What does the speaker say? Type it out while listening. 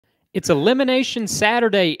It's Elimination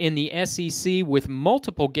Saturday in the SEC with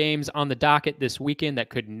multiple games on the docket this weekend that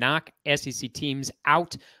could knock SEC teams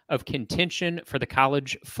out of contention for the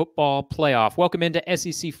college football playoff. Welcome into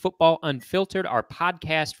SEC Football Unfiltered, our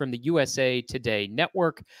podcast from the USA Today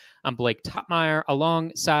Network. I'm Blake Toppmeyer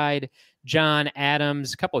alongside John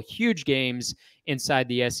Adams. A couple of huge games inside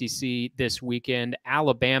the SEC this weekend.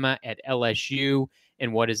 Alabama at LSU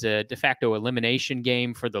in what is a de facto elimination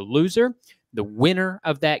game for the loser. The winner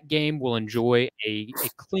of that game will enjoy a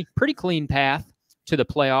pretty clean path to the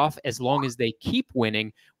playoff as long as they keep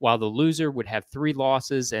winning, while the loser would have 3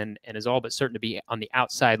 losses and is all but certain to be on the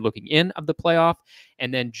outside looking in of the playoff.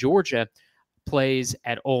 And then Georgia plays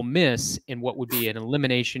at Ole Miss in what would be an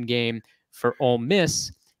elimination game for Ole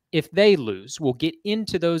Miss if they lose. We'll get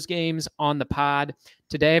into those games on the pod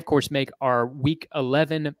today. Of course, make our Week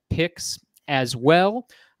 11 picks as well.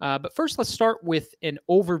 But first, let's start with an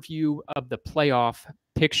overview of the playoff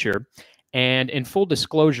picture. And in full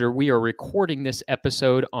disclosure, we are recording this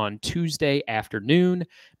episode on Tuesday afternoon.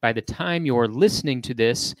 By the time you're listening to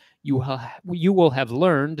this, you will have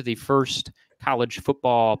learned the first college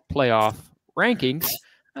football playoff rankings.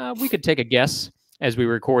 We could take a guess as we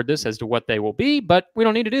record this as to what they will be, but we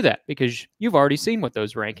don't need to do that because you've already seen what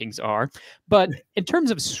those rankings are. But in terms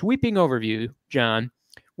of sweeping overview, John,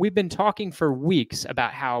 we've been talking for weeks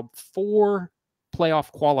about how 4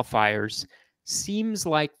 playoff qualifiers seems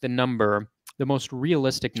like the most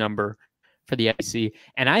realistic number for the SEC.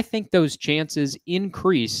 And I think those chances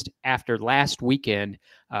increased after last weekend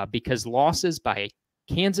because losses by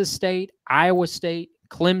Kansas State, Iowa State,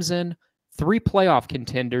 Clemson, 3 playoff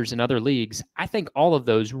contenders in other leagues. I think all of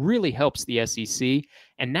those really helps the SEC.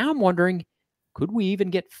 And now I'm wondering, could we even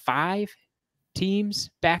get 5 teams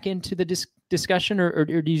back into the discussion, or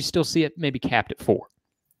do you still see it maybe capped at 4?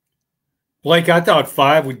 Blake, I thought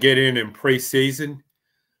 5 would get in preseason,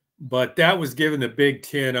 but that was giving the Big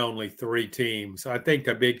Ten only 3 teams. I think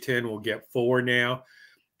the Big Ten will get 4 now.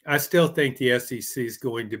 I still think the SEC is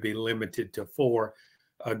going to be limited to 4.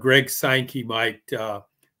 Greg Sankey might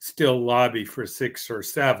still lobby for 6 or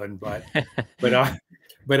 7, but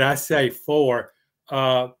I say 4.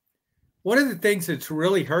 One of the things that's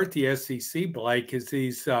really hurt the SEC, Blake, is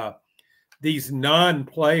these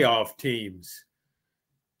non-playoff teams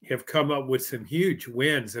have come up with some huge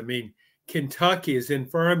wins. I mean, Kentucky, as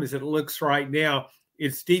infirm as it looks right now,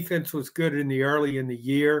 its defense was good early in the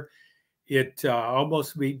year. It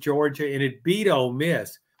almost beat Georgia, and it beat Ole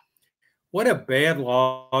Miss. What a bad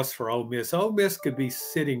loss for Ole Miss. Ole Miss could be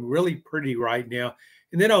sitting really pretty right now.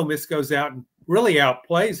 And then Ole Miss goes out and really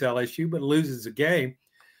outplays LSU, but loses a game.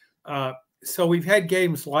 So we've had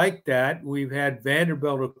games like that. We've had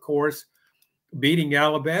Vanderbilt, of course, beating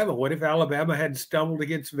Alabama. What if Alabama hadn't stumbled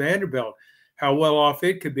against Vanderbilt? How well off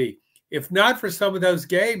it could be. If not for some of those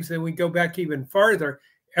games, then we go back even further.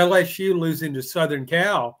 LSU losing to Southern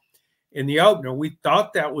Cal in the opener. We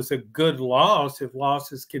thought that was a good loss, if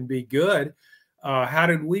losses can be good. How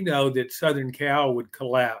did we know that Southern Cal would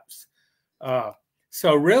collapse?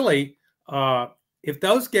 So really, if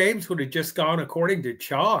those games would have just gone according to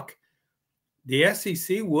chalk, the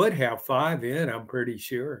SEC would have 5 in, I'm pretty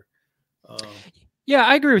sure. Yeah,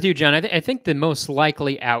 I agree with you, John. I think the most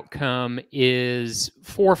likely outcome is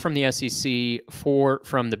 4 from the SEC, 4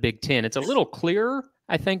 from the Big Ten. It's a little clearer,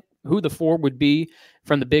 I think, who the 4 would be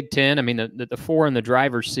from the Big Ten. I mean, the 4 in the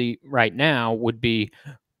driver's seat right now would be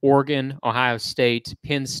Oregon, Ohio State,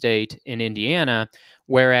 Penn State, and Indiana,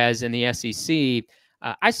 whereas in the SEC,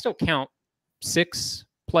 I still count 6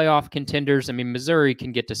 playoff contenders. I mean, Missouri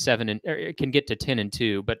can get to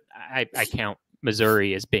 10-2, but I count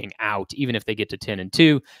Missouri as being out, even if they get to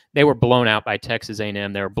 10-2. They were blown out by Texas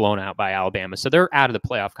A&M. They were blown out by Alabama. So they're out of the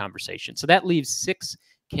playoff conversation. So that leaves 6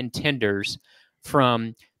 contenders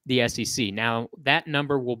from the SEC. Now, that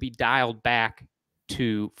number will be dialed back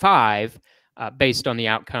to 5 based on the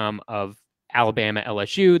outcome of Alabama,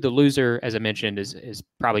 LSU. The loser, as I mentioned, is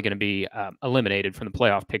probably going to be eliminated from the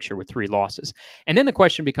playoff picture with 3 losses. And then the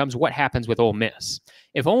question becomes, what happens with Ole Miss?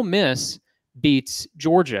 If Ole Miss beats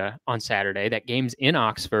Georgia on Saturday, that game's in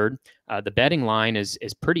Oxford. The betting line is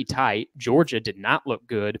pretty tight. Georgia did not look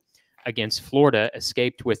good against Florida,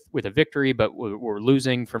 escaped with a victory, but were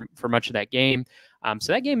losing for much of that game.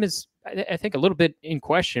 So that game is, I think, a little bit in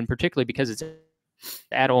question, particularly because it's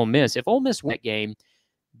at Ole Miss. If Ole Miss wins that game,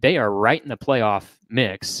 they are right in the playoff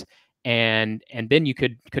mix, and then you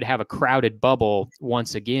could have a crowded bubble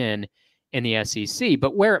once again in the SEC.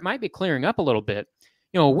 But where it might be clearing up a little bit,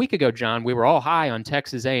 a week ago, John, we were all high on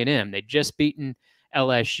Texas A&M. They'd just beaten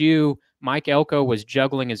LSU. Mike Elko was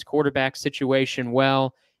juggling his quarterback situation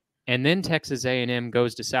well, and then Texas A&M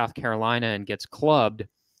goes to South Carolina and gets clubbed.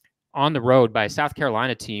 on the road by a South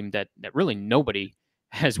Carolina team that really nobody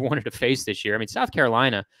has wanted to face this year. I mean, South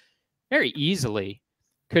Carolina very easily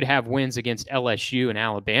could have wins against LSU and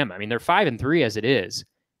Alabama. I mean, they're 5-3 as it is,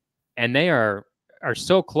 and they are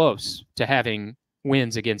so close to having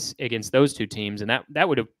wins against those two teams, and that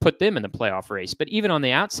would have put them in the playoff race. But even on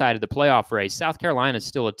the outside of the playoff race, South Carolina is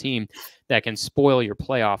still a team that can spoil your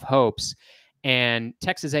playoff hopes. And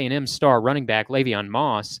Texas A&M star running back Le'Veon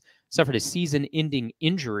Moss suffered a season-ending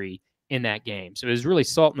injury in that game. So it was really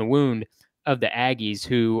salt in the wound of the Aggies,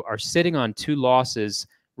 who are sitting on 2 losses,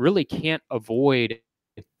 really can't avoid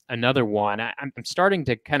another one. I'm starting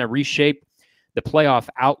to kind of reshape the playoff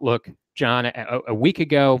outlook, John. A week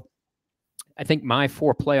ago, I think my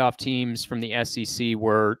 4 playoff teams from the SEC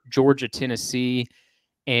were Georgia, Tennessee,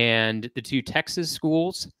 and the 2 Texas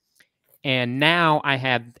schools. And now I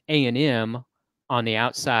have A&M on the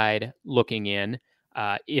outside looking in.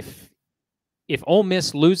 If Ole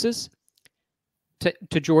Miss loses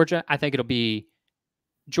to Georgia, I think it'll be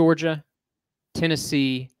Georgia,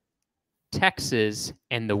 Tennessee, Texas,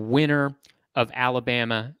 and the winner of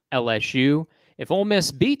Alabama, LSU. If Ole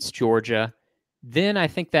Miss beats Georgia, then I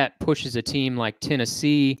think that pushes a team like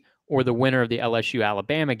Tennessee or the winner of the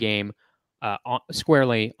LSU-Alabama game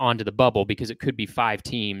squarely onto the bubble, because it could be 5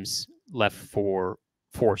 teams left for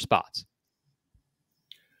 4 spots.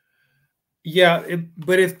 Yeah,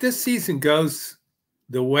 but if this season goes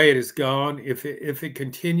the way it has gone, if it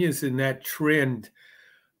continues in that trend,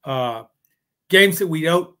 games that we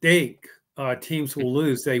don't think teams will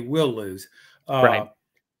lose, they will lose. Right.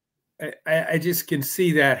 I just can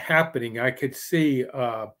see that happening. I could see,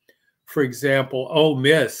 for example, Ole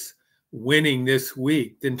Miss winning this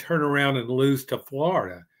week, then turn around and lose to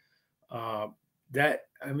Florida.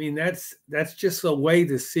 That's just the way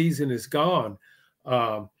the season has gone.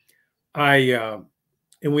 And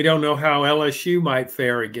we don't know how LSU might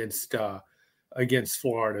fare against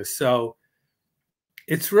Florida. So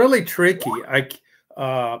it's really tricky.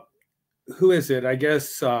 Who is it? I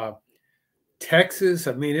guess Texas.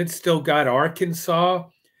 I mean, it's still got Arkansas.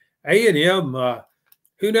 A&M,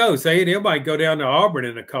 who knows? A&M might go down to Auburn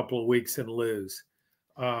in a couple of weeks and lose.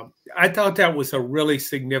 I thought that was a really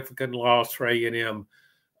significant loss for A&M,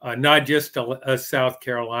 not just a South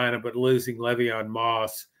Carolina, but losing Le'Veon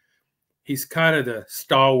Moss. He's kind of the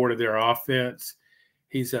stalwart of their offense.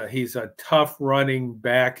 He's a tough running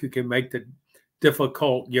back who can make the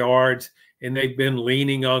difficult yards, and they've been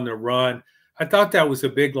leaning on the run. I thought that was a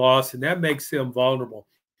big loss, and that makes them vulnerable.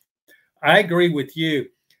 I agree with you.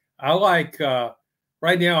 I like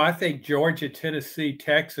right now, I think Georgia, Tennessee,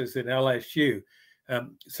 Texas, and LSU.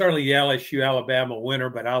 Certainly the LSU-Alabama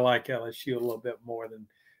winner, but I like LSU a little bit more than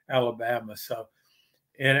Alabama. So,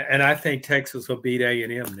 and I think Texas will beat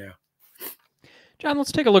A&M now. John,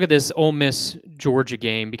 let's take a look at this Ole Miss-Georgia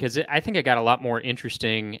game, because I think it got a lot more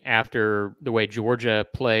interesting after the way Georgia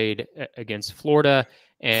played against Florida,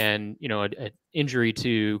 and an injury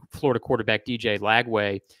to Florida quarterback DJ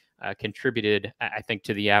Lagway contributed, I think,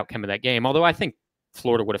 to the outcome of that game. Although I think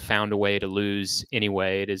Florida would have found a way to lose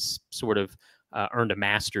anyway. It is sort of earned a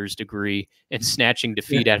master's degree in snatching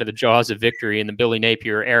defeat out of the jaws of victory in the Billy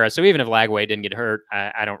Napier era. So even if Lagway didn't get hurt,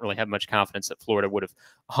 I don't really have much confidence that Florida would have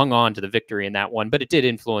hung on to the victory in that one. But it did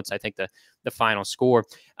influence, I think, the final score.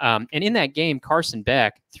 And in that game, Carson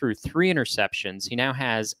Beck threw 3 interceptions. He now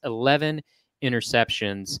has 11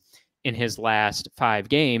 interceptions in his last 5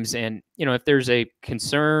 games. And, if there's a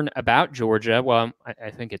concern about Georgia, well,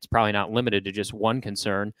 I think it's probably not limited to just one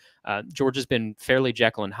concern. Georgia's been fairly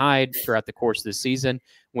Jekyll and Hyde throughout the course of the season.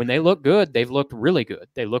 When they look good, they've looked really good.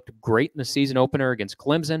 They looked great in the season opener against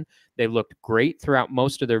Clemson. They looked great throughout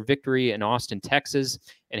most of their victory in Austin, Texas,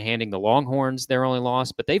 and handing the Longhorns their only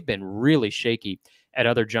loss. But they've been really shaky at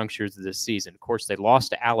other junctures of this season. Of course, they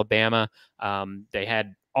lost to Alabama. They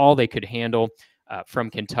had all they could handle from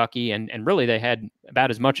Kentucky, and really they had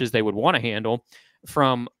about as much as they would want to handle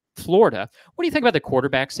from Florida. What do you think about the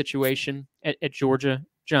quarterback situation at Georgia,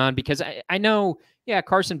 John? Because I know,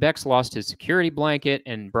 Carson Beck's lost his security blanket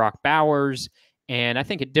and Brock Bowers, and I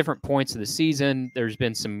think at different points of the season, there's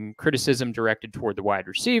been some criticism directed toward the wide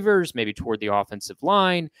receivers, maybe toward the offensive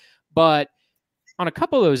line, but on a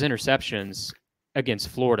couple of those interceptions against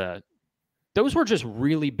Florida, those were just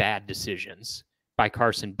really bad decisions by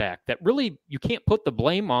Carson Beck that really you can't put the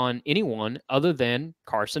blame on anyone other than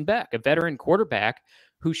Carson Beck, a veteran quarterback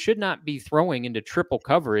who should not be throwing into triple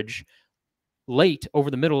coverage late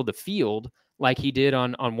over the middle of the field like he did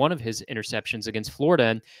on one of his interceptions against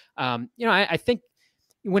Florida. And, I think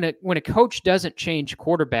when a coach doesn't change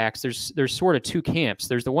quarterbacks, there's sort of 2 camps.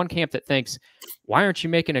 There's the one camp that thinks, why aren't you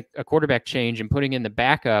making a quarterback change and putting in the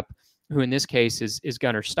backup who in this case is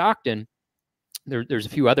Gunnar Stockton. There's a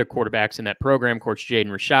few other quarterbacks in that program, of course, Jaden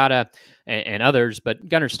Rashada and others, but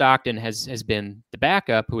Gunnar Stockton has been the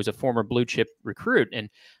backup, who was a former blue chip recruit. And,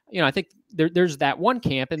 I think there's that one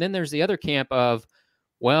camp, and then there's the other camp of,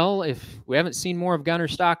 well, if we haven't seen more of Gunnar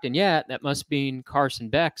Stockton yet, that must mean Carson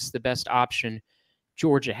Beck's the best option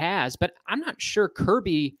Georgia has. But I'm not sure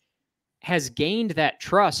Kirby has gained that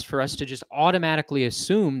trust for us to just automatically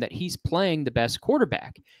assume that he's playing the best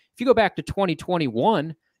quarterback. If you go back to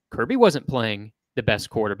 2021, Kirby wasn't playing the best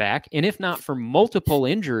quarterback. And if not for multiple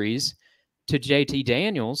injuries to JT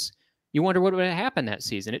Daniels, you wonder what would have happened that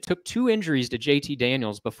season. It took 2 injuries to JT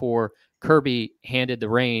Daniels before Kirby handed the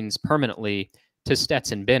reins permanently to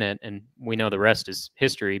Stetson Bennett. And we know the rest is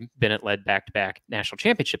history. Bennett led back-to-back national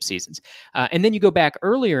championship seasons. And then you go back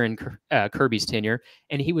earlier in Kirby's tenure,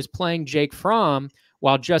 and he was playing Jake Fromm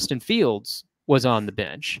while Justin Fields was on the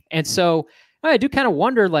bench. And so I do kind of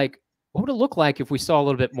wonder, like, what would it look like if we saw a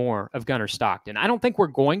little bit more of Gunnar Stockton? I don't think we're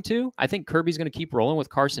going to. I think Kirby's going to keep rolling with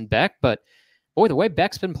Carson Beck, but boy, the way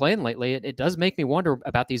Beck's been playing lately, it does make me wonder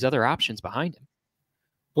about these other options behind him.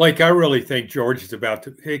 Blake, I really think Georgia's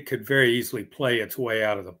it could very easily play its way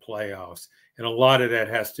out of the playoffs. And a lot of that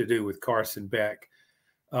has to do with Carson Beck.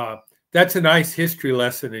 That's a nice history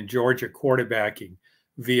lesson in Georgia quarterbacking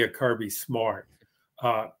via Kirby Smart.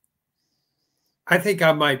 I think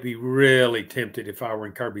I might be really tempted if I were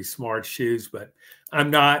in Kirby Smart's shoes, but I'm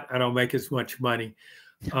not. I don't make as much money.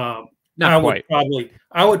 Not quite.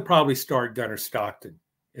 I would probably start Gunnar Stockton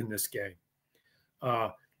in this game.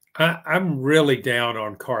 I'm really down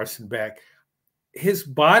on Carson Beck. His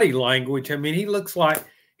body language, I mean, he looked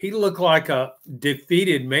like a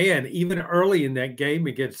defeated man even early in that game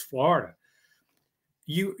against Florida.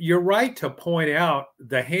 You're right to point out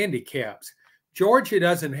the handicaps. Georgia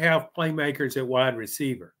doesn't have playmakers at wide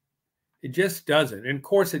receiver. It just doesn't. And, of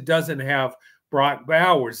course, it doesn't have Brock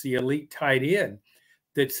Bowers, the elite tight end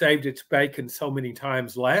that saved its bacon so many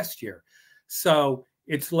times last year. So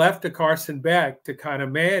it's left to Carson Beck to kind of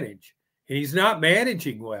manage. And he's not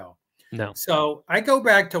managing well. No. So I go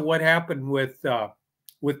back to what happened with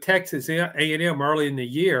Texas A&M early in the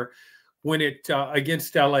year when it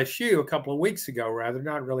against LSU a couple of weeks ago, rather,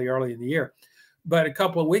 not really early in the year, but a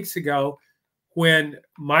couple of weeks ago, when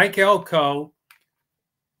Mike Elko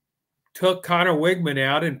took Connor Wigman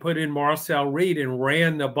out and put in Marcel Reed and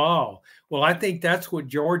ran the ball. Well, I think that's what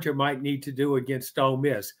Georgia might need to do against Ole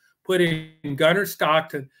Miss. Put in Gunnar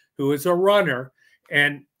Stockton, who is a runner,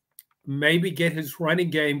 and maybe get his running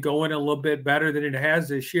game going a little bit better than it has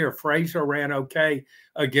this year. Frazier ran okay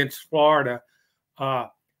against Florida.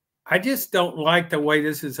 I just don't like the way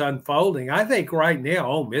this is unfolding. I think right now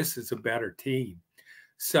Ole Miss is a better team.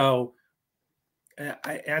 So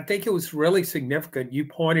I think it was really significant. You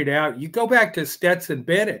pointed out, you go back to Stetson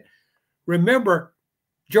Bennett. Remember,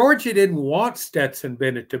 Georgia didn't want Stetson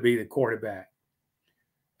Bennett to be the quarterback.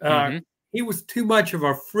 He was too much of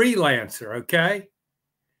a freelancer, okay?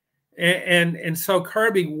 And so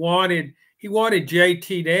Kirby wanted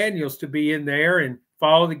JT Daniels to be in there and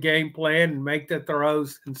follow the game plan and make the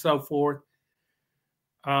throws and so forth.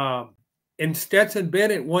 And Stetson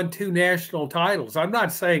Bennett won 2 national titles. I'm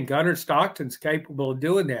not saying Gunnar Stockton's capable of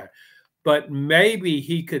doing that, but maybe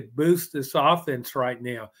he could boost this offense right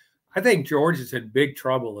now. I think Georgia's in big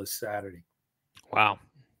trouble this Saturday. Wow.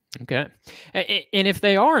 Okay. And if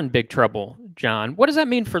they are in big trouble, John, what does that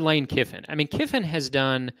mean for Lane Kiffin? I mean, Kiffin has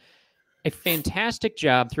done a fantastic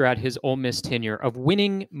job throughout his Ole Miss tenure of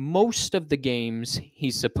winning most of the games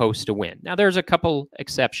he's supposed to win. Now, there's a couple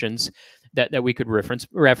exceptions that we could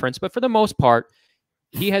reference, but for the most part,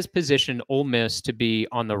 he has positioned Ole Miss to be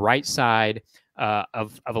on the right side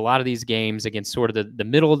of a lot of these games against sort of the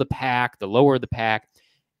middle of the pack, the lower of the pack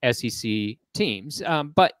SEC teams.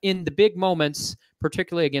 But in the big moments,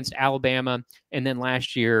 particularly against Alabama, and then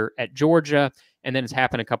last year at Georgia, and then it's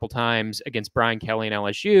happened a couple times against Brian Kelly and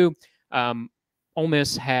LSU, Ole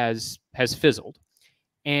Miss has fizzled.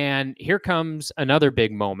 And here comes another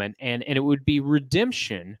big moment, and it would be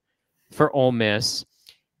redemption for Ole Miss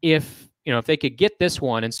if they could get this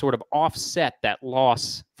one and sort of offset that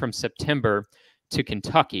loss from September to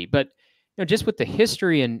Kentucky. But just with the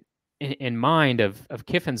history in mind of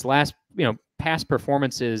Kiffin's last past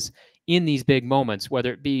performances in these big moments,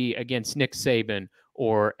 whether it be against Nick Saban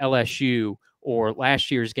or LSU or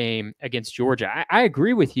last year's game against Georgia, I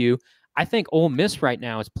agree with you. I think Ole Miss right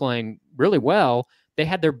now is playing really well. They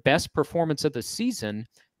had their best performance of the season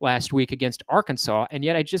last week against Arkansas, and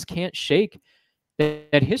yet I just can't shake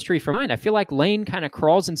that history from mind. I feel like Lane kind of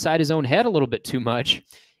crawls inside his own head a little bit too much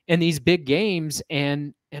in these big games,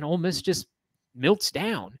 and Ole Miss just melts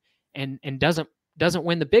down and doesn't doesn't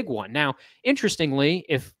win the big one. Now, interestingly,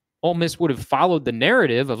 if Ole Miss would have followed the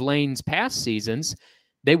narrative of Lane's past seasons,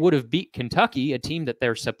 they would have beat Kentucky, a team that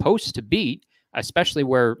they're supposed to beat, especially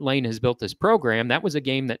where Lane has built this program. That was a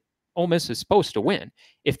game that Ole Miss is supposed to win.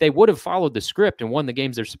 If they would have followed the script and won the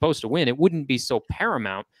games they're supposed to win, it wouldn't be so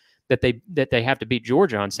paramount that they have to beat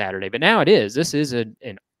Georgia on Saturday. But now it is. This is an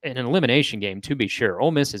elimination game, to be sure.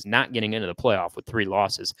 Ole Miss is not getting into the playoff with 3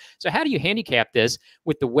 losses. So how do you handicap this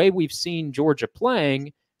with the way we've seen Georgia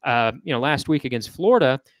playing? Last week against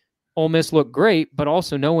Florida, Ole Miss looked great, but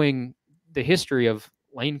also knowing the history of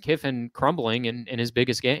Lane Kiffin crumbling in his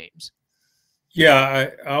biggest games.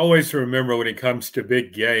 Yeah, I always remember when it comes to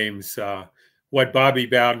big games, what Bobby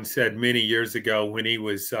Bowden said many years ago when he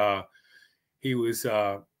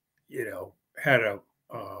had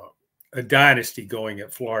a dynasty going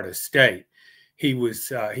at Florida State. He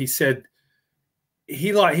said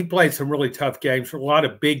he played some really tough games, a lot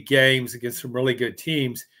of big games against some really good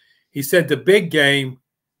teams. He said the big game,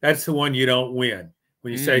 that's the one you don't win.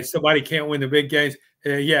 When you say somebody can't win the big games,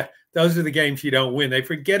 yeah, those are the games you don't win. They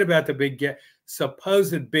forget about the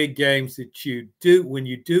supposed big games that you do when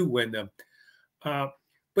you do win them.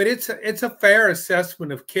 But it's a fair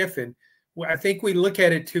assessment of Kiffin. I think we look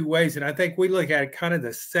at it 2 ways, and I think we look at it kind of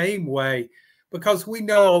the same way because we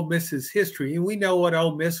know Ole Miss's history, and we know what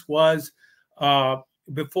Ole Miss was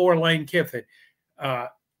before Lane Kiffin.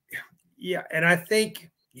 Yeah, and I think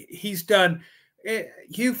he's done.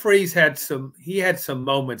 Hugh Freeze had some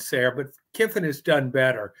moments there, but Kiffin has done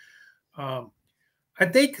better. I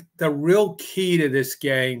think the real key to this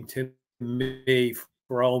game, to me,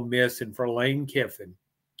 for Ole Miss and for Lane Kiffin,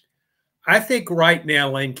 I think right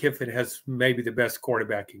now Lane Kiffin has maybe the best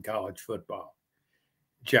quarterback in college football,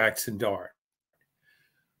 Jackson Dart.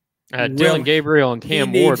 Dylan Gabriel and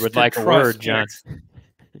Cam Ward would like a word, John.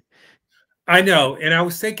 I know, and I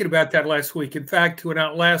was thinking about that last week. In fact,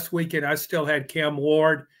 last weekend, I still had Cam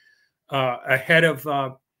Ward ahead of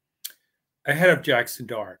Jackson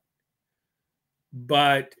Dart.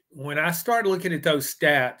 But when I started looking at those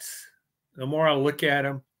stats, the more I look at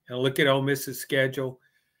them and look at Ole Miss's schedule,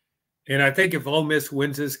 and I think if Ole Miss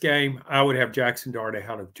wins this game, I would have Jackson Dart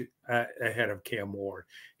ahead of Cam Ward.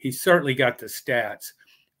 He's certainly got the stats.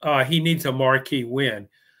 He needs a marquee win.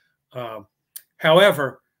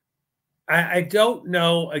 However, I don't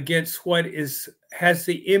know against what has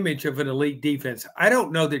the image of an elite defense. I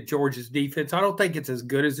don't know that Georgia's defense, I don't think it's as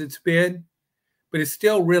good as it's been, but it's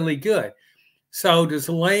still really good. So does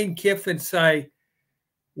Lane Kiffin say,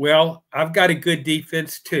 well, I've got a good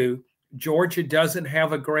defense too. Georgia doesn't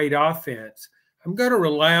have a great offense. I'm going to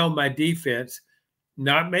rely on my defense,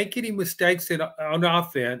 not make any mistakes on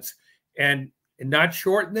offense, and not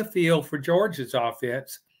shorten the field for Georgia's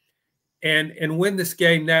offense, and win this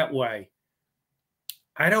game that way.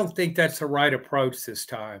 I don't think that's the right approach this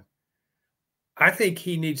time. I think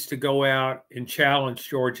he needs to go out and challenge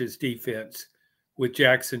Georgia's defense with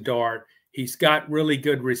Jackson Dart. He's got really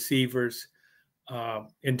good receivers,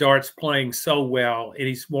 and Dart's playing so well, and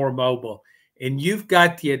he's more mobile. And you've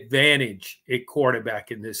got the advantage at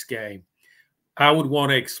quarterback in this game. I would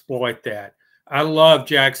want to exploit that. I love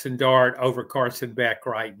Jackson Dart over Carson Beck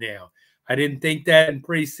right now. I didn't think that in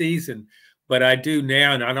preseason, but I do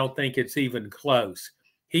now, and I don't think it's even close.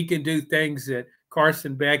 He can do things that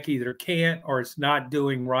Carson Beck either can't or is not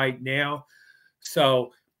doing right now.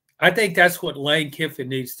 So I think that's what Lane Kiffin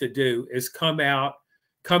needs to do, is come out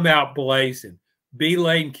blazing. Be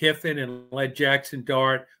Lane Kiffin and let Jackson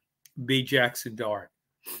Dart be Jackson Dart.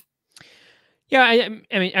 Yeah,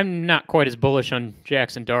 I mean, I'm not quite as bullish on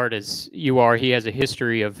Jackson Dart as you are. He has a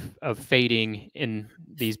history of fading in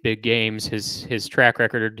these big games. His track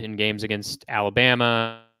record in games against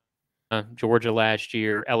Alabama, Georgia last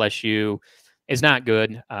year, LSU is not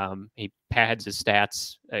good. He pads his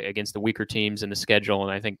stats against the weaker teams in the schedule,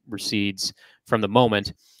 and I think recedes from the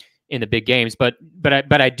moment in the big games. But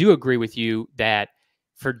I do agree with you that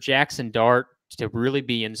for Jackson Dart to really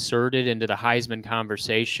be inserted into the Heisman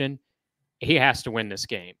conversation, he has to win this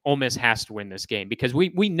game. Ole Miss has to win this game because we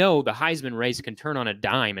know the Heisman race can turn on a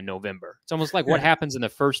dime in November. It's almost like what happens in the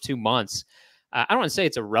first 2 months. I don't want to say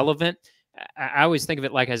it's irrelevant. I always think of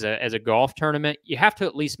it like as a golf tournament. You have to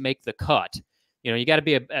at least make the cut. You got to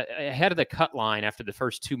be ahead of the cut line after the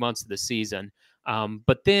first 2 months of the season.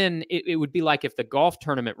 But then it would be like if the golf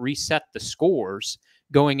tournament reset the scores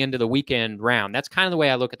going into the weekend round. That's kind of the way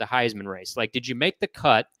I look at the Heisman race. Like, did you make the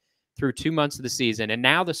cut through 2 months of the season, and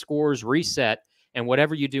now the scores reset, and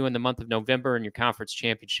whatever you do in the month of November in your conference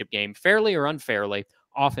championship game, fairly or unfairly,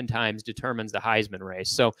 oftentimes determines the Heisman race.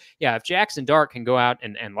 So, yeah, if Jackson Dart can go out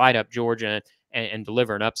and light up Georgia and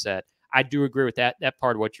deliver an upset, I do agree with that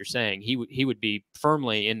part of what you're saying. He would be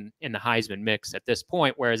firmly in the Heisman mix at this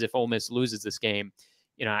point. Whereas if Ole Miss loses this game,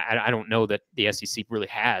 I don't know that the SEC really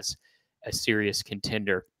has a serious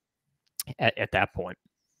contender at that point.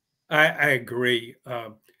 I agree.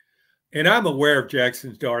 And I'm aware of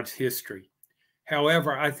Jackson Dart's history.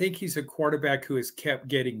 However, I think he's a quarterback who has kept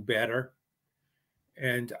getting better.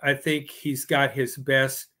 And I think he's got his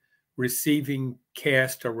best receiving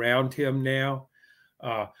cast around him now.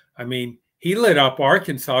 I mean, he lit up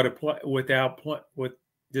Arkansas to play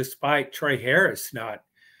despite Trey Harris not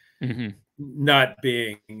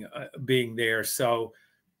being there. So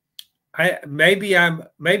maybe I'm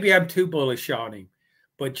too bullish on him.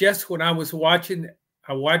 But just when I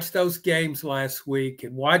watched those games last week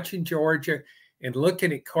and watching Georgia and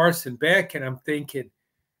looking at Carson Beck, and I'm thinking,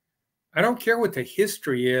 I don't care what the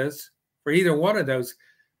history is for either one of those.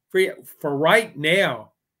 For right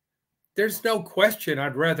now, there's no question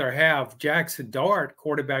I'd rather have Jackson Dart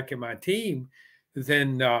quarterback in my team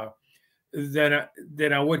than I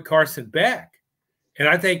would Carson Beck. And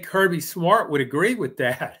I think Kirby Smart would agree with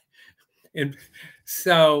that. And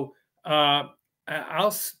so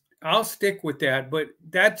I'll stick with that. But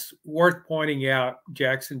that's worth pointing out,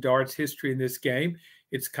 Jackson Dart's history in this game.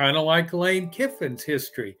 It's kind of like Lane Kiffin's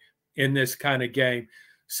history in this kind of game.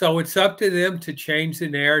 So it's up to them to change the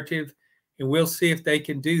narrative, and we'll see if they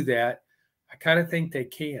can do that. I kind of think they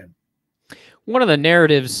can. One of the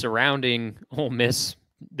narratives surrounding Ole Miss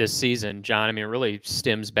this season, John, I mean, it really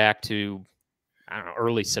stems back to, I don't know,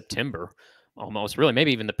 early September, almost, really,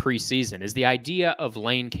 maybe even the preseason, is the idea of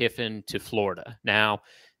Lane Kiffin to Florida. Now,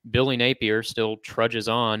 Billy Napier still trudges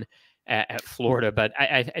on at Florida, but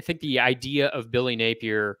I think the idea of Billy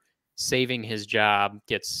Napier saving his job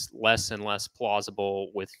gets less and less plausible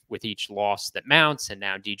with each loss that mounts. And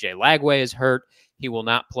now DJ Lagway is hurt. He will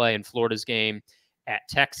not play in Florida's game at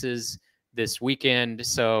Texas this weekend.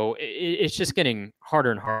 So it's just getting harder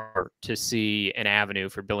and harder to see an avenue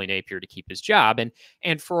for Billy Napier to keep his job.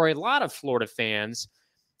 And for a lot of Florida fans,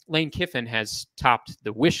 Lane Kiffin has topped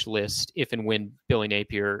the wish list if and when Billy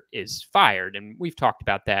Napier is fired. And we've talked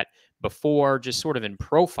about that before, just sort of in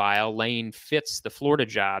profile. Lane fits the Florida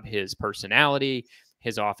job, his personality,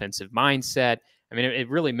 his offensive mindset. I mean, it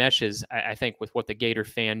really meshes, I think, with what the Gator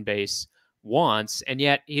fan base wants. And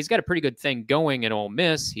yet he's got a pretty good thing going at Ole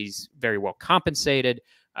Miss. He's very well compensated.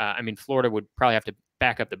 I mean, Florida would probably have to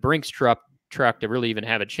back up the Brinks truck to really even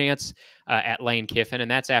have a chance at Lane Kiffin. And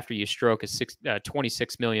that's after you stroke a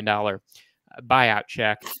 $26 million buyout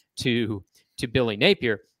check to Billy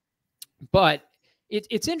Napier. But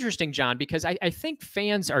it's interesting, John, because I think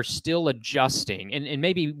fans are still adjusting, and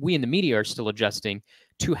maybe we in the media are still adjusting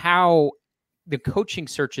to how the coaching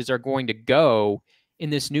searches are going to go in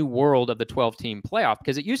this new world of the 12-team playoff.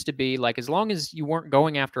 Because it used to be like, as long as you weren't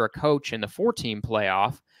going after a coach in the 4-team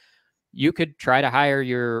playoff, you could try to hire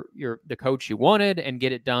the coach you wanted and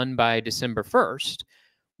get it done by December 1st.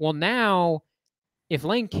 Well, now, if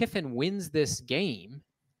Lane Kiffin wins this game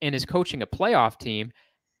and is coaching a playoff team,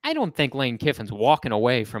 I don't think Lane Kiffin's walking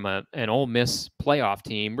away from an Ole Miss playoff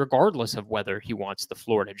team, regardless of whether he wants the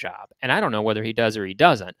Florida job. And I don't know whether he does or he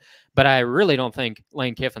doesn't, but I really don't think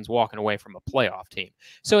Lane Kiffin's walking away from a playoff team.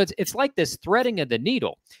 So it's like this threading of the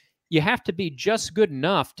needle. You have to be just good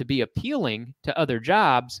enough to be appealing to other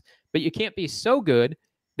jobs, but you can't be so good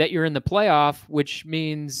that you're in the playoff, which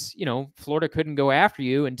means, Florida couldn't go after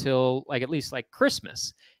you until at least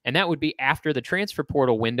Christmas. And that would be after the transfer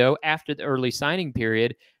portal window, after the early signing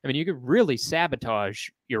period. I mean, you could really sabotage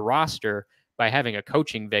your roster by having a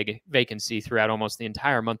coaching vacancy throughout almost the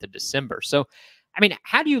entire month of December. So, I mean,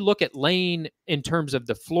 how do you look at Lane in terms of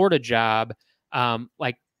the Florida job?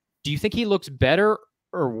 Do you think he looks better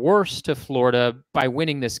or worse to Florida by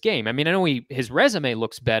winning this game? I mean, I know his resume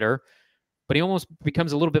looks better, but he almost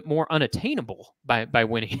becomes a little bit more unattainable by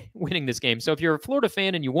winning this game. So if you're a Florida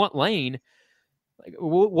fan and you want Lane,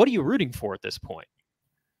 what are you rooting for at this point?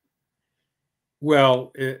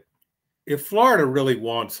 Well, if Florida really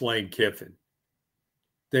wants Lane Kiffin,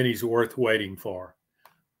 then he's worth waiting for.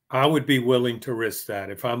 I would be willing to risk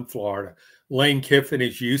that if I'm Florida. Lane Kiffin,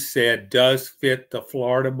 as you said, does fit the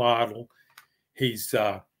Florida model. He's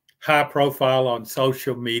high profile on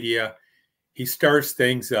social media. He stirs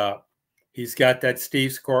things up. He's got that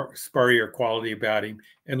Steve Spurrier quality about him.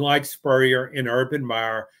 And like Spurrier and Urban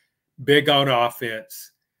Meyer, big on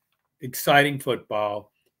offense, exciting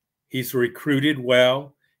football. He's recruited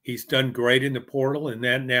well. He's done great in the portal, and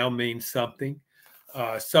that now means something.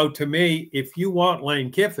 So to me, if you want Lane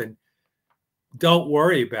Kiffin, don't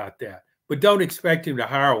worry about that. But don't expect him to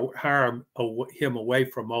hire him away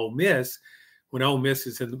from Ole Miss when Ole Miss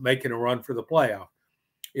is making a run for the playoff.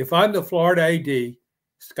 If I'm the Florida AD,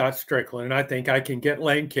 Scott Strickland, and I think I can get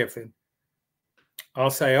Lane Kiffin, I'll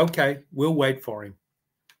say, okay, we'll wait for him.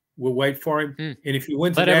 We'll wait for him. And if he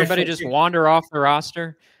wins, let everybody just wander off the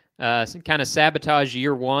roster, kind of sabotage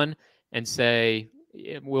year one, and say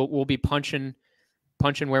we'll be punching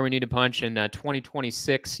where we need to punch in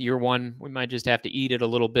 2026 year one. We might just have to eat it a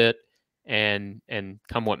little bit, and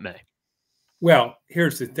come what may. Well,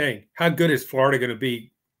 here's the thing: how good is Florida going to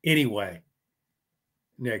be anyway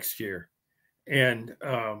next year? And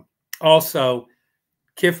also,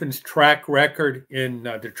 Kiffin's track record in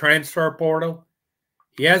the transfer portal.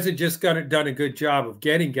 He hasn't just done a good job of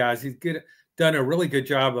getting guys. He's done a really good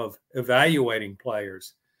job of evaluating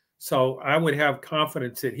players. So I would have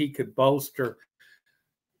confidence that he could bolster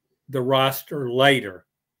the roster later.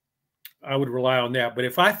 I would rely on that. But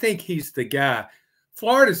if I think he's the guy,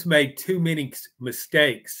 Florida's made too many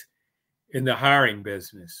mistakes in the hiring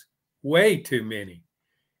business, way too many.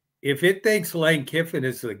 If it thinks Lane Kiffin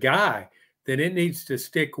is the guy, then it needs to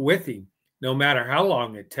stick with him no matter how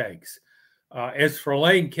long it takes. As for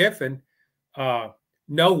Lane Kiffin,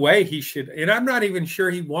 no way he should. And I'm not even sure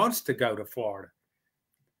he wants to go to Florida.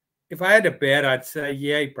 If I had to bet, I'd say,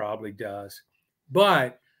 yeah, he probably does.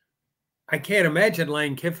 But I can't imagine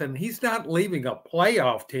Lane Kiffin. He's not leaving a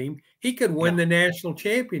playoff team. He could win the national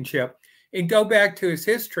championship. And go back to his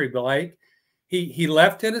history, Blake. He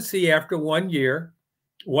left Tennessee after 1 year,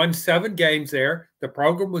 won 7 games there. The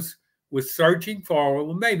program was surging forward.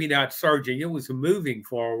 Well, maybe not surging. It was moving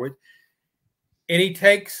forward. And he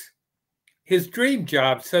takes his dream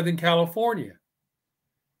job, Southern California.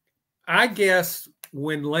 I guess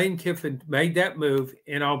when Lane Kiffin made that move,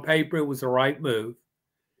 and on paper it was the right move,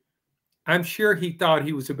 I'm sure he thought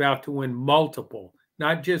he was about to win multiple,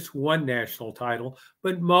 not just one national title,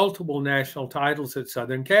 but multiple national titles at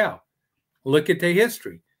Southern Cal. Look at the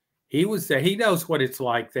history. He was there. He knows what it's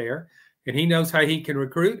like there, and he knows how he can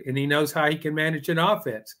recruit, and he knows how he can manage an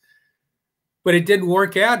offense. But it didn't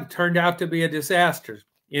work out. It turned out to be a disaster.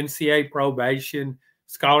 NCAA probation,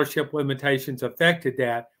 scholarship limitations affected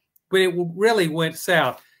that, but it really went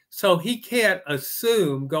south. So he can't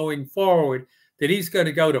assume going forward that he's going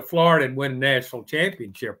to go to Florida and win a national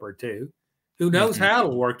championship or two. Who knows how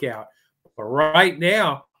it'll work out? But right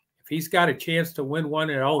now, if he's got a chance to win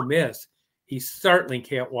one at Ole Miss, he certainly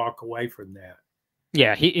can't walk away from that.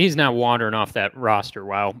 Yeah, he's not wandering off that roster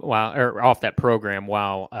or off that program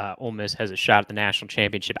while Ole Miss has a shot at the national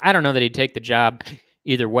championship. I don't know that he'd take the job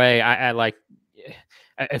either way. I like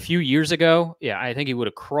a few years ago, yeah, I think he would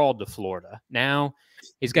have crawled to Florida. Now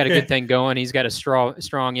he's got a good thing going. He's got a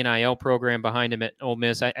strong NIL program behind him at Ole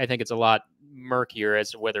Miss. I think it's a lot murkier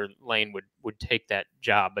as to whether Lane would take that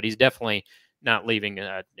job, but he's definitely not leaving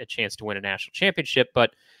a chance to win a national championship.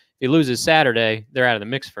 But he loses Saturday, they're out of the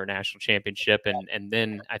mix for a national championship, and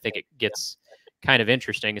then I think it gets kind of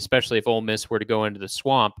interesting, especially if Ole Miss were to go into the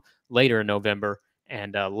swamp later in November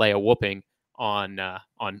and lay a whooping on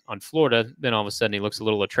Florida. Then all of a sudden he looks a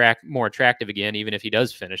little more attractive again, even if he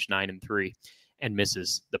does finish 9-3 and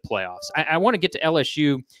misses the playoffs. I want to get to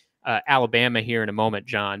LSU, Alabama here in a moment,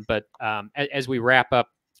 John, but as we wrap up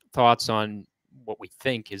thoughts on what we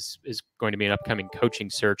think is going to be an upcoming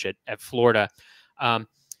coaching search at Florida.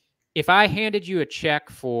 If I handed you a check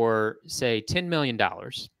for, say, $10 million,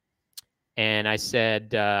 and I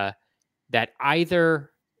said that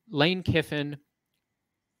either Lane Kiffin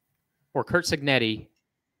or Curt Cignetti,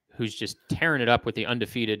 who's just tearing it up with the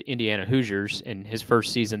undefeated Indiana Hoosiers in his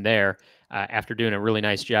first season there, after doing a really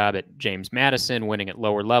nice job at James Madison, winning at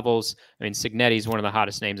lower levels. I mean, Cignetti's one of the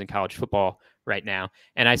hottest names in college football right now.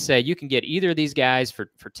 And I say you can get either of these guys for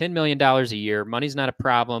 $10 million a year. Money's not a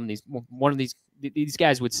problem. These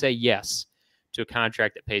guys would say yes to a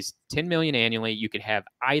contract that pays $10 million annually. You could have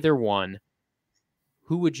either one.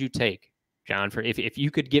 Who would you take, John? For if you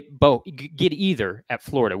could get either at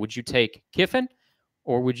Florida, would you take Kiffin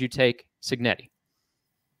or would you take Cignetti?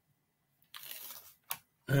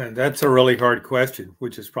 That's a really hard question,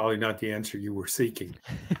 which is probably not the answer you were seeking.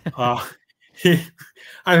 I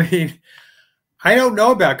mean, I don't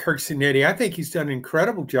know about Curt Cignetti. I think he's done an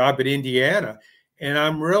incredible job at Indiana. And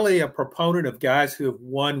I'm really a proponent of guys who have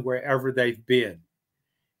won wherever they've been.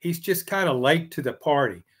 He's just kind of late to the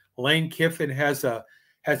party. Lane Kiffin has a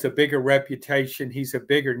bigger reputation. He's a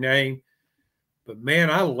bigger name. But, man,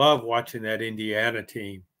 I love watching that Indiana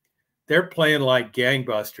team. They're playing like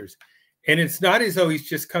gangbusters. And it's not as though he's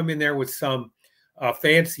just come in there with some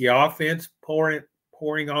fancy offense,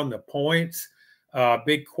 pouring on the points,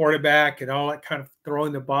 big quarterback and all that kind of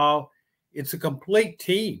throwing the ball. It's a complete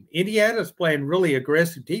team. Indiana's playing really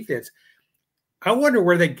aggressive defense. I wonder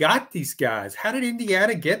where they got these guys. How did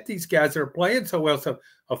Indiana get these guys that are playing so well? Some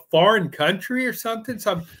a foreign country or something?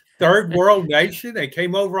 Some third world nation? They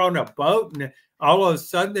came over on a boat and all of a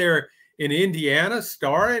sudden they're in Indiana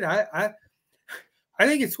starring. I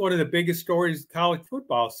think it's one of the biggest stories of college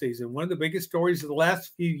football season. One of the biggest stories of the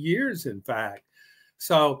last few years, in fact.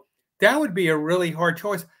 So that would be a really hard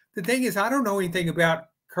choice. The thing is, I don't know anything about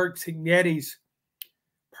Curt Cignetti's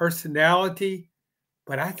personality,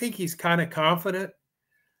 but I think he's kind of confident.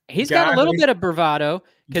 He's got a little bit of bravado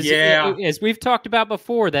because, yeah, as we've talked about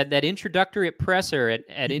before, that introductory presser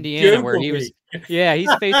at Indiana where he was,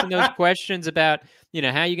 he's facing those questions about,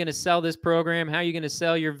 how are you going to sell this program? How are you going to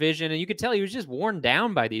sell your vision? And you could tell he was just worn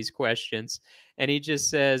down by these questions. And he just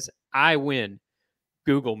says, I win.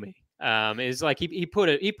 Google me. It's like he put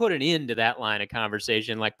an end to that line of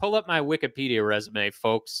conversation. Like, pull up my Wikipedia resume,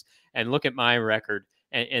 folks, and look at my record.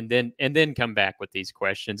 And then come back with these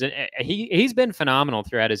questions. And he's been phenomenal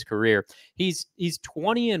throughout his career. He's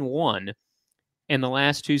 20-1 in the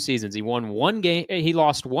last 2 seasons. He won 1 game. He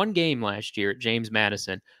lost 1 game last year at James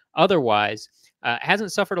Madison. Otherwise,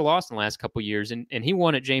 hasn't suffered a loss in the last couple of years. And he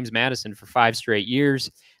won at James Madison for 5 straight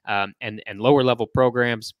years. And lower level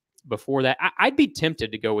programs before that. I'd be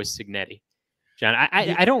tempted to go with Cignetti, John.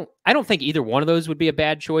 I don't think either one of those would be a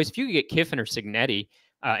bad choice. If you could get Kiffin or Cignetti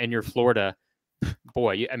in your Florida.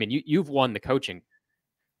 Boy, you've won the coaching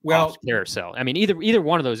carousel. Either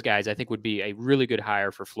one of those guys I think would be a really good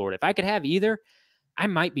hire for Florida. If I could have either, I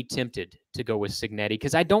might be tempted to go with Cignetti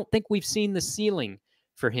because I don't think we've seen the ceiling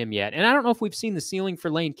for him yet. And I don't know if we've seen the ceiling for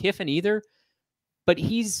Lane Kiffin either, but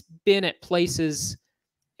he's been at places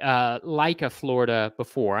like a Florida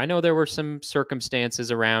before. I know there were some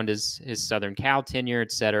circumstances around his Southern Cal tenure,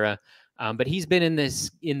 et cetera, but he's been in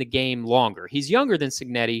the game longer. He's younger than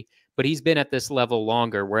Cignetti, but he's been at this level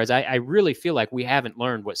longer, whereas I really feel like we haven't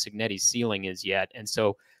learned what Cignetti's ceiling is yet. And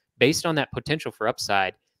so based on that potential for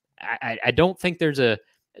upside, I don't think there's a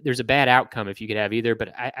bad outcome if you could have either,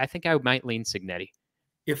 but I think I might lean Cignetti.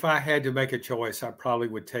 If I had to make a choice, I probably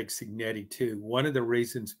would take Cignetti too. One of the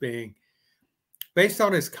reasons being, based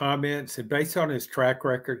on his comments and based on his track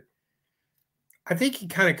record, I think he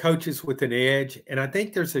kind of coaches with an edge, and I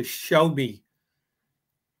think there's a show me.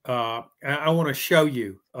 I want to show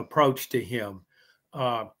you approach to him.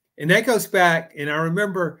 And that goes back, and I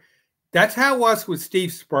remember that's how it was with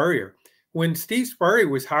Steve Spurrier. When Steve Spurrier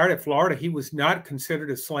was hired at Florida, he was not considered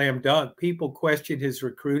a slam dunk. People questioned his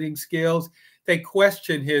recruiting skills. They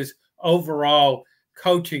questioned his overall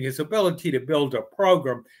coaching, his ability to build a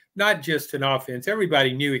program, not just an offense.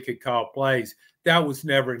 Everybody knew he could call plays. That was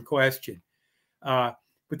never in question. But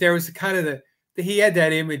there was kind of he had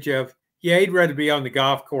that image of, yeah, he'd rather be on the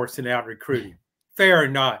golf course than out recruiting. Fair or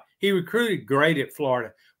not. He recruited great at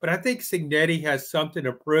Florida. But I think Cignetti has something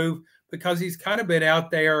to prove because he's kind of been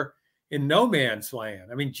out there in no man's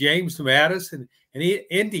land. James Madison and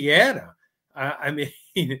Indiana.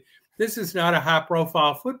 This is not a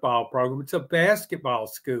high-profile football program. It's a basketball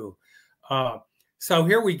school. So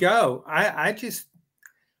here we go. I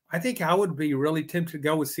think I would be really tempted to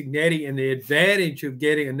go with Cignetti, and the advantage of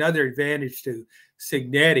getting another advantage to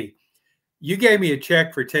Cignetti. You gave me a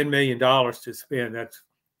check for $10 million to spend.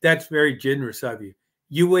 That's very generous of you.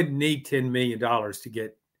 You wouldn't need $10 million to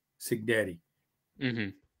get Cignetti. Mm-hmm.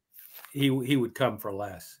 He would come for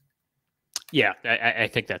less. Yeah, I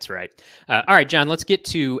think that's right. All right, John, let's get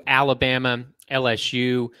to Alabama,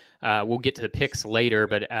 LSU. We'll get to the picks later,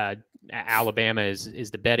 but Alabama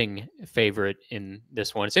is the betting favorite in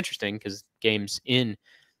this one. It's interesting because game's in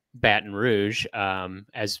Baton Rouge.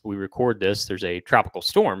 As we record this, there's a tropical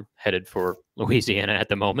storm headed for Louisiana at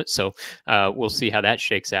the moment. So we'll see how that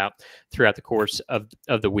shakes out throughout the course of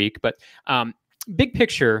the week. But big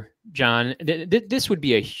picture, John, this would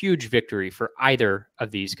be a huge victory for either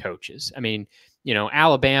of these coaches.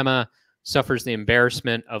 Alabama suffers the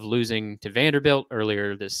embarrassment of losing to Vanderbilt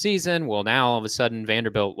earlier this season. Well, now all of a sudden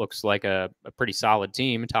Vanderbilt looks like a pretty solid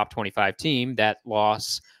team, a top 25 team. That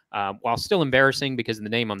loss, while still embarrassing because of the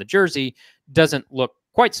name on the jersey, doesn't look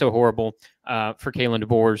quite so horrible for Kalen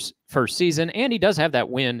DeBoer's first season. And he does have that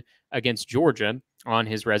win against Georgia on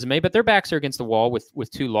his resume, but their backs are against the wall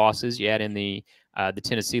with 2 losses. You add in the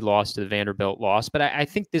Tennessee loss to the Vanderbilt loss. But I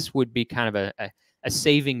think this would be kind of a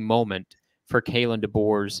saving moment for Kalen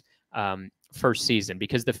DeBoer's first season,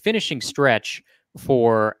 because the finishing stretch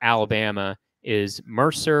for Alabama is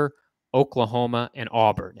Mercer, Oklahoma, and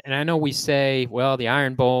Auburn. And I know we say, well, the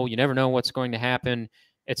Iron Bowl, you never know what's going to happen,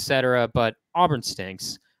 etc. But Auburn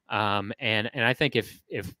stinks. And I think if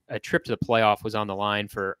a trip to the playoff was on the line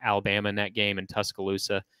for Alabama in that game in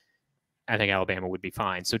Tuscaloosa, I think Alabama would be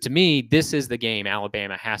fine. So to me, this is the game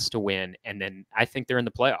Alabama has to win, and then I think they're in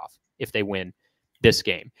the playoff if they win this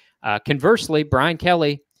game. Conversely, Brian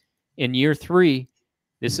Kelly in year 3,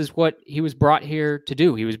 this is what he was brought here to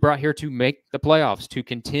do. He was brought here to make the playoffs, to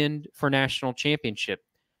contend for national championship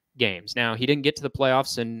games. Now, he didn't get to the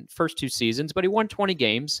playoffs in first 2 seasons, but he won 20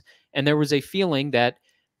 games, and there was a feeling that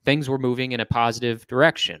things were moving in a positive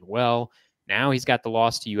direction. Well, now he's got the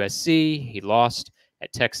loss to USC. He lost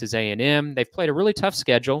at Texas A&M. They've played a really tough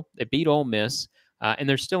schedule. They beat Ole Miss, and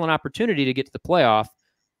there's still an opportunity to get to the playoff,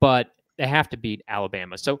 but they have to beat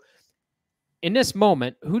Alabama. So in this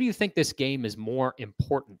moment, who do you think this game is more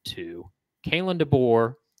important to? Kalen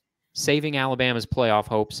DeBoer saving Alabama's playoff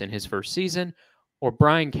hopes in his first season, or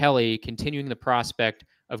Brian Kelly continuing the prospect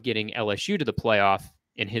of getting LSU to the playoff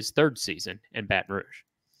in his 3rd season in Baton Rouge?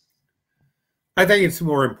 I think it's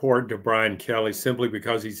more important to Brian Kelly simply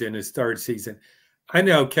because he's in his 3rd season. I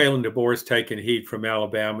know Kalen DeBoer's taking heat from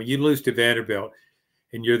Alabama. You lose to Vanderbilt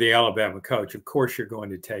and you're the Alabama coach. Of course, you're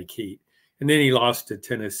going to take heat. And then he lost to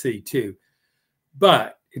Tennessee too.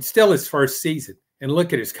 But it's still his 1st season. And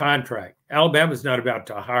look at his contract. Alabama's not about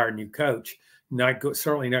to hire a new coach,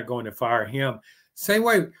 certainly not going to fire him. Same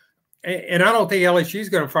way, and I don't think LSU's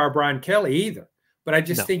going to fire Brian Kelly either. But I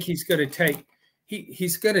just think he's going to take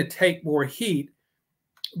he's going to take more heat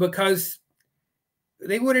because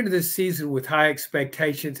they went into this season with high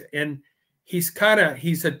expectations, and he's a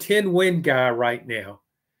 10-win guy right now.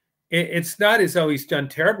 It's not as though he's done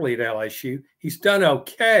terribly at LSU. He's done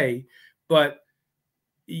okay, but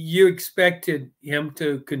you expected him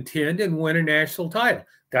to contend and win a national title.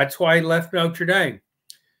 That's why he left Notre Dame.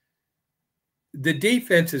 The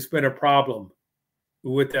defense has been a problem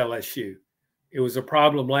with LSU. It was a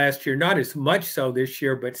problem last year, not as much so this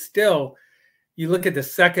year, but still, you look at the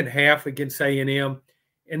second half against A&M,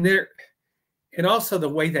 and also the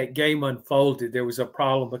way that game unfolded, there was a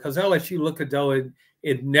problem because LSU looked as though it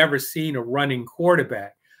had never seen a running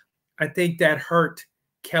quarterback. I think that hurt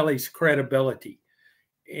Kelly's credibility.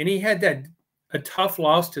 And he had a tough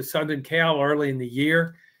loss to Southern Cal early in the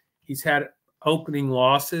year. He's had opening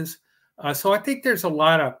losses. So I think there's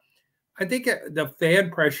I think the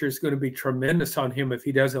fan pressure is going to be tremendous on him if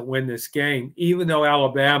he doesn't win this game, even though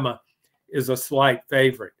Alabama is a slight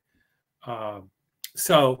favorite.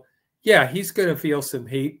 So, yeah, he's going to feel some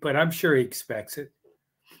heat, but I'm sure he expects it.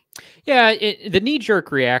 Yeah, the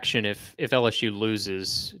knee-jerk reaction if LSU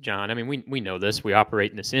loses, John, I mean, we know this. We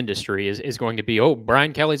operate in this industry, is going to be, oh,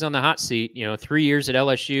 Brian Kelly's on the hot seat. 3 years at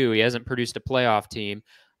LSU. He hasn't produced a playoff team.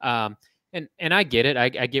 And I get it. I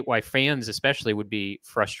get why fans especially would be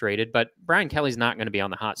frustrated, but Brian Kelly's not going to be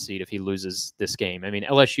on the hot seat if he loses this game. I mean,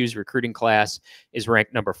 LSU's recruiting class is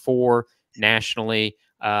ranked number 4 nationally.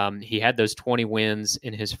 He had those 20 wins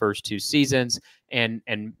in his first 2 seasons. And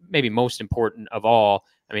maybe most important of all,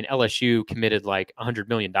 I mean, LSU committed like $100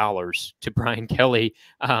 million to Brian Kelly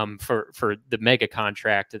for the mega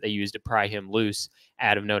contract that they used to pry him loose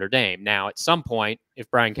out of Notre Dame. Now, at some point, if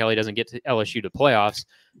Brian Kelly doesn't get to LSU to playoffs,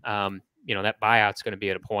 that buyout's going to be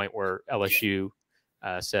at a point where LSU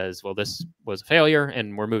says, well, this was a failure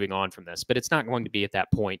and we're moving on from this. But it's not going to be at that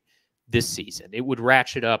point this season. It would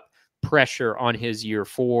ratchet up pressure on his year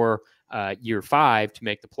 4, year 5 to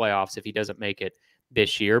make the playoffs if he doesn't make it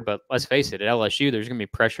this year. But let's face it, at LSU, there's going to be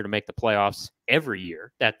pressure to make the playoffs every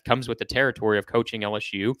year. That comes with the territory of coaching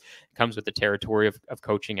LSU. It comes with the territory of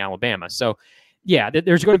coaching Alabama. So, yeah,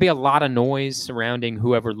 there's going to be a lot of noise surrounding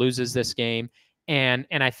whoever loses this game. And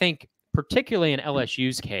I think particularly in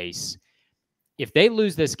LSU's case, if they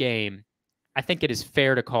lose this game, I think it is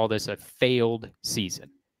fair to call this a failed season.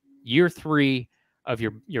 Year 3 of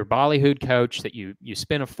your ballyhooed coach that you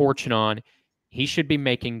spent a fortune on, he should be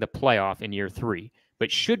making the playoff in year 3,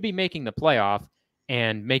 but should be making the playoff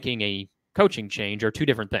and making a coaching change are 2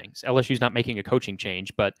 different things. LSU's not making a coaching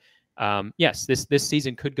change, but yes, this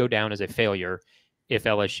season could go down as a failure if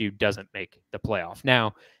LSU doesn't make the playoff.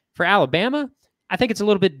 Now, for Alabama, I think it's a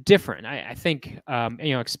little bit different. I think,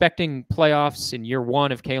 expecting playoffs in year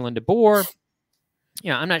 1 of Kalen DeBoer,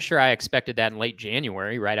 I'm not sure I expected that in late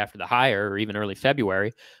January, right after the hire, or even early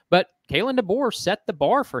February. But Kalen DeBoer set the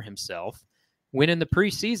bar for himself when in the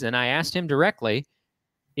preseason I asked him directly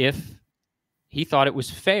if he thought it was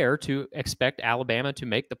fair to expect Alabama to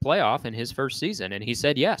make the playoff in his first season. And he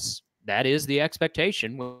said, yes, that is the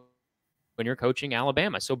expectation when you're coaching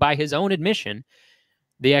Alabama. So by his own admission,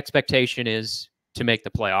 the expectation is to make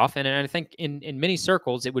the playoff. And I think in many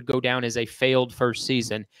circles, it would go down as a failed first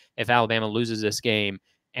season if Alabama loses this game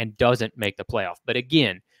and doesn't make the playoff. But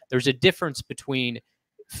again, there's a difference between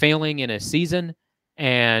failing in a season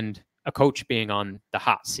and a coach being on the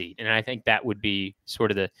hot seat. And I think that would be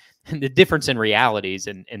sort of the difference in realities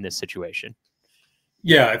in this situation.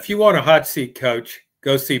 Yeah, if you want a hot seat coach,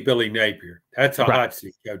 go see Billy Napier. That's a Right. hot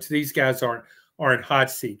seat coach. These guys aren't hot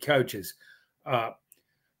seat coaches.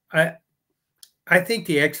 I think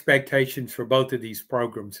the expectations for both of these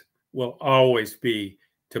programs will always be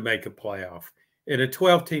to make a playoff. In a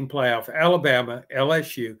 12-team playoff, Alabama,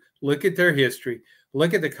 LSU, look at their history,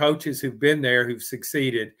 look at the coaches who've been there, who've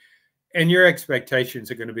succeeded, and your expectations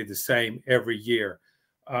are going to be the same every year.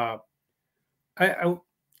 I look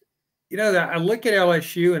at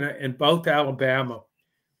LSU and both Alabama.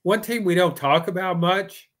 One team we don't talk about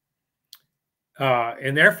much,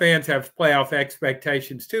 and their fans have playoff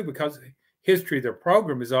expectations too because the history of their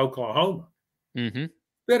program is Oklahoma. Mm-hmm.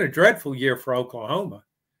 It's been a dreadful year for Oklahoma.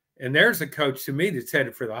 And there's a coach to me that's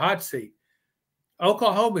headed for the hot seat.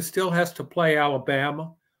 Oklahoma still has to play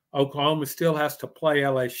Alabama. Oklahoma still has to play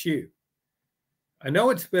LSU. I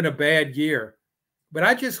know it's been a bad year, but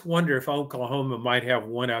I just wonder if Oklahoma might have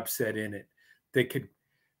one upset in it that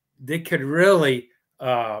could really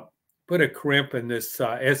put a crimp in this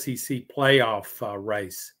SEC playoff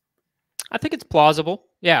race. I think it's plausible.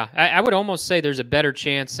 Yeah, I would almost say there's a better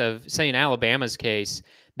chance of, say, in Alabama's case,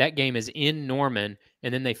 that game is in Norman,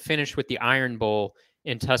 and then they finish with the Iron Bowl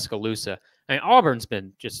in Tuscaloosa. I mean, Auburn's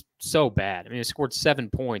been just so bad. I mean, they scored 7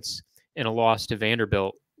 points in a loss to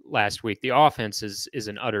Vanderbilt last week. The offense is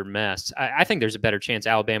an utter mess. I think there's a better chance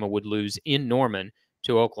Alabama would lose in Norman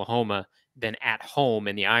to Oklahoma than at home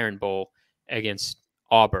in the Iron Bowl against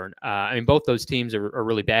Auburn. I mean, both those teams are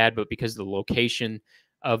really bad, but because of the location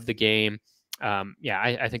of the game,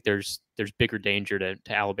 I think there's bigger danger to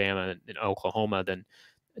Alabama and Oklahoma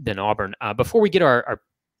than Auburn. Before we get our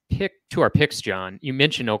picks, John, you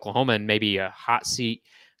mentioned Oklahoma and maybe a hot seat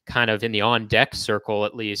kind of in the on-deck circle,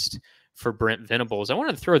 at least, for Brent Venables. I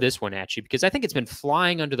wanted to throw this one at you because I think it's been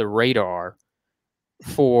flying under the radar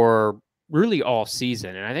for really all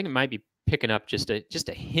season, and I think it might be picking up just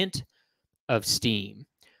a hint of steam.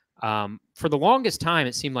 For the longest time,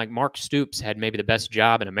 it seemed like Mark Stoops had maybe the best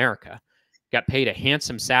job in America. Got paid a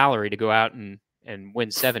handsome salary to go out and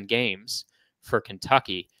win 7 games for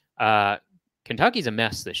Kentucky. Kentucky's a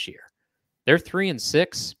mess this year. They're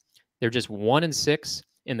 3-6. They're just 1-6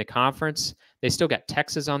 in the conference. They still got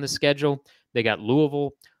Texas on the schedule. They got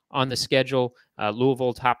Louisville on the schedule.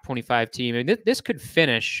 Louisville, top 25 team. And this could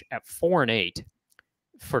finish at 4-8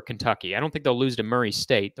 for Kentucky. I don't think they'll lose to Murray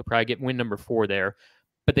State. They'll probably get win number 4 there.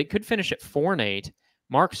 But they could finish at 4-8.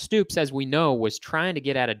 Mark Stoops, as we know, was trying to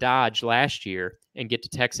get out of Dodge last year and get to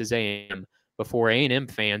Texas A&M before A&M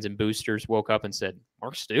fans and boosters woke up and said,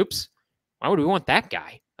 Mark Stoops? Why would we want that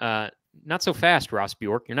guy? Not so fast, Ross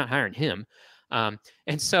Bjork. You're not hiring him.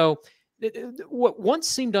 And so what once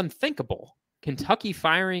seemed unthinkable, Kentucky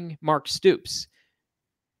firing Mark Stoops,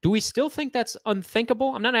 do we still think that's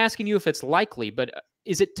unthinkable? I'm not asking you if it's likely, but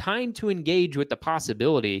is it time to engage with the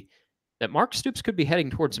possibility that Mark Stoops could be heading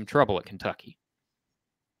towards some trouble at Kentucky?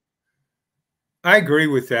 I agree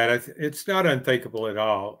with that. It's not unthinkable at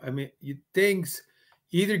all. I mean, things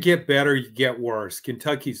either get better or you get worse.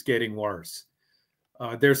 Kentucky's getting worse.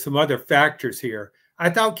 There's some other factors here. I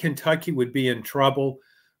thought Kentucky would be in trouble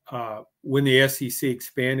when the SEC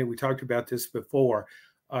expanded. We talked about this before.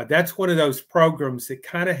 That's one of those programs that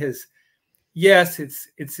kind of has, yes, it's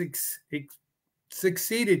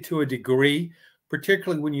succeeded to a degree,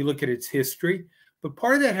 particularly when you look at its history. But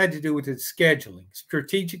part of that had to do with its scheduling,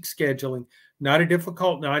 strategic scheduling, not a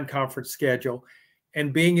difficult non-conference schedule,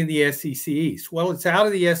 and being in the SEC East. Well, it's out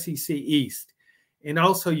of the SEC East. And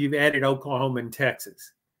also you've added Oklahoma and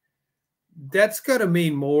Texas. That's going to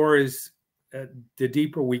mean more as the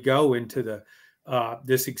deeper we go into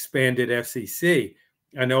this expanded FCC.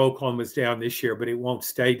 I know Oklahoma's down this year, but it won't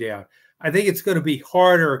stay down. I think it's going to be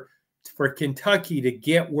harder for Kentucky to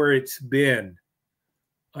get where it's been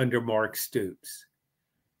under Mark Stoops.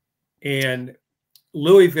 And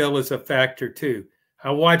Louisville is a factor too.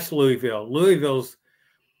 I watched Louisville. Louisville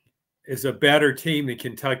is a better team than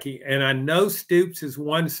Kentucky. And I know Stoops has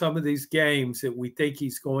won some of these games that we think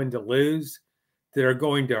he's going to lose, that are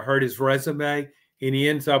going to hurt his resume, and he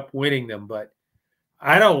ends up winning them. But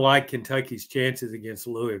I don't like Kentucky's chances against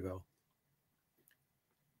Louisville.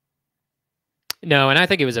 No, and I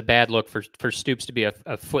think it was a bad look for Stoops to be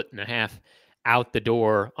a foot and a half out the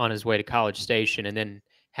door on his way to College Station, and then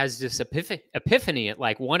has this epiphany at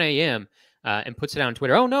like 1 a.m. And puts it on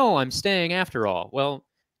Twitter. Oh, no, I'm staying after all. Well,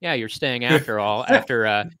 yeah, you're staying after all.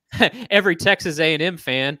 After every Texas A&M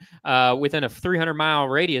fan within a 300-mile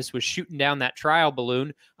radius was shooting down that trial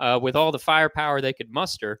balloon with all the firepower they could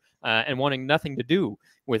muster and wanting nothing to do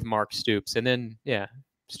with Mark Stoops. And then, yeah,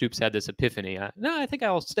 Stoops had this epiphany. No, I think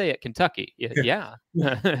I'll stay at Kentucky. Yeah.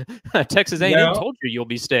 Yeah. Texas A&M Well, told you you'll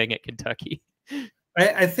be staying at Kentucky.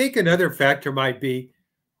 I think another factor might be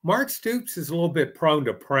Mark Stoops is a little bit prone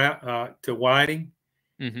to whining,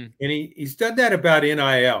 Mm-hmm. and he's done that about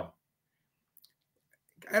NIL.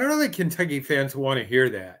 I don't know that Kentucky fans want to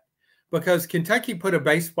hear that because Kentucky put a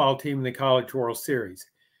baseball team in the College World Series.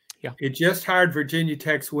 Yeah. It just hired Virginia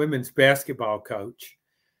Tech's women's basketball coach,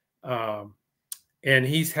 and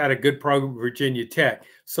he's had a good program at Virginia Tech.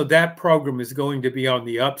 So that program is going to be on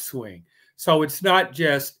the upswing. So it's not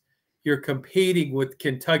just you're competing with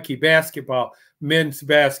Kentucky basketball, men's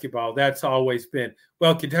basketball. That's always been,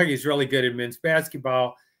 well, Kentucky's really good at men's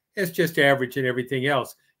basketball. It's just average in everything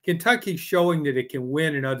else. Kentucky's showing that it can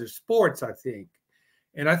win in other sports, I think.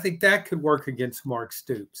 And I think that could work against Mark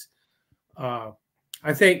Stoops.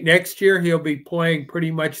 I think next year he'll be playing pretty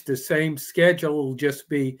much the same schedule. It'll just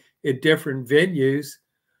be at different venues.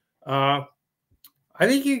 I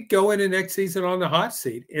think he could go into next season on the hot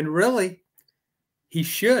seat. And really, he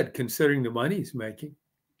should, considering the money he's making.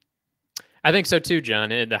 I think so too, John.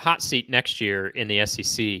 The hot seat next year in the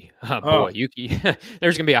SEC, boy,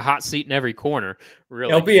 there's going to be a hot seat in every corner. Really,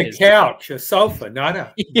 it'll be a couch, a sofa, not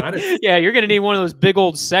a. Yeah, you're going to need one of those big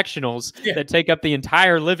old sectionals that take up the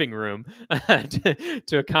entire living room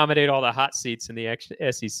to accommodate all the hot seats in the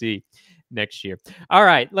SEC next year. All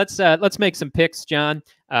right, let's make some picks, John.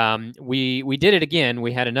 We did it again.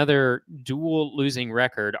 We had another dual losing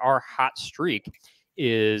record. Our hot streak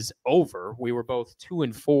is over. We were both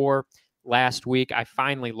 2-4. Last week, I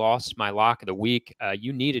finally lost my lock of the week.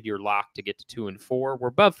 You needed your lock to get to 2-4. We're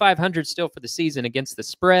above 500 still for the season against the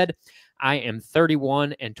spread. I am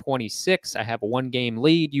 31-26. I have a 1-game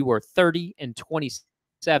lead. You are 30-27.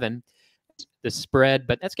 The spread,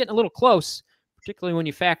 but that's getting a little close, particularly when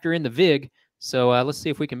you factor in the VIG. So let's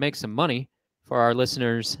see if we can make some money for our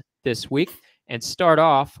listeners this week and start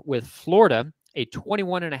off with Florida, a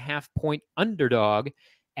 21.5-point underdog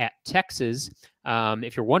at Texas.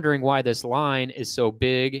 If you're wondering why this line is so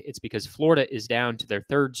big, it's because Florida is down to their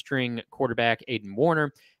third-string quarterback, Aiden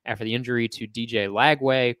Warner, after the injury to DJ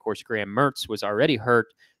Lagway. Of course, Graham Mertz was already hurt.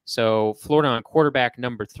 So Florida on quarterback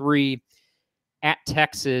number 3 at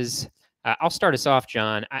Texas. I'll start us off,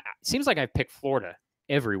 John. It seems like I've picked Florida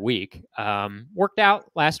every week. Worked out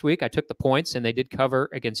last week. I took the points, and they did cover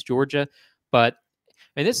against Georgia. But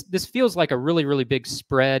this feels like a really, really big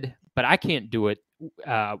spread, but I can't do it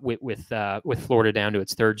with Florida down to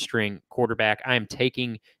its third-string quarterback. I am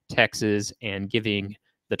taking Texas and giving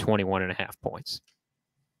the 21.5 points.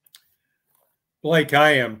 Blake,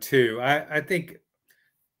 I am too. I think,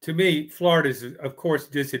 to me, Florida is, of course,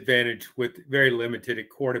 disadvantaged with very limited at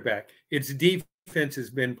quarterback. Its defense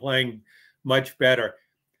has been playing much better.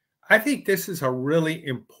 I think this is a really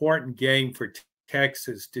important game for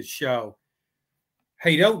Texas to show,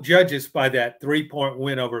 hey, don't judge us by that 3-point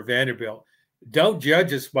win over Vanderbilt. Don't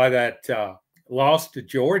judge us by that loss to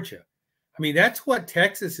Georgia. I mean, that's what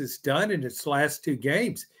Texas has done in its last 2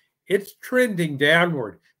 games. It's trending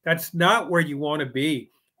downward. That's not where you want to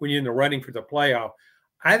be when you're in the running for the playoff.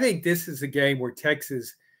 I think this is a game where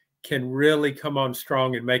Texas can really come on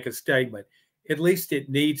strong and make a statement. At least it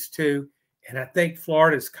needs to. And I think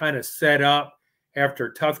Florida's kind of set up after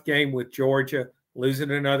a tough game with Georgia,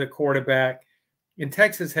 losing another quarterback. And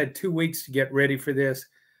Texas had 2 weeks to get ready for this.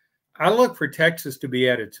 I look for Texas to be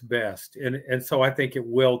at its best, and so I think it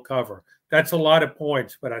will cover. That's a lot of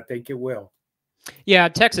points, but I think it will. Yeah,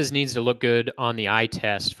 Texas needs to look good on the eye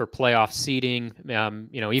test for playoff seeding.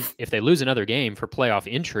 If they lose another game for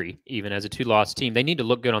playoff entry, even as a 2-loss team, they need to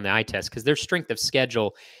look good on the eye test because their strength of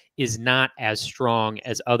schedule is not as strong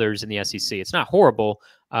as others in the SEC. It's not horrible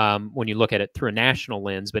when you look at it through a national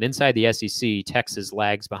lens, but inside the SEC, Texas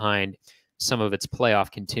lags behind some of its playoff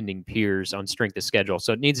contending peers on strength of schedule.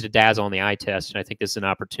 So it needs to dazzle on the eye test, and I think this is an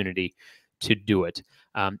opportunity to do it.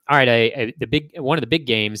 All right, one of the big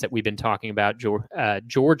games that we've been talking about,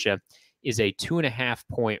 Georgia, is a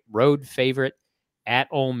 2.5-point road favorite at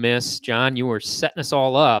Ole Miss. John, you were setting us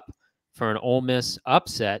all up for an Ole Miss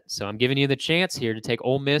upset, so I'm giving you the chance here to take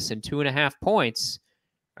Ole Miss in 2.5 points.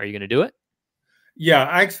 Are you going to do it? Yeah,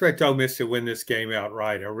 I expect Ole Miss to win this game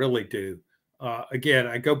outright. I really do. Again,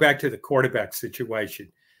 I go back to the quarterback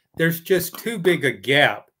situation. There's just too big a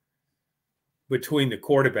gap between the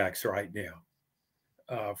quarterbacks right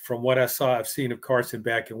now. From what I've seen of Carson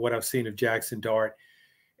Beck and what I've seen of Jackson Dart.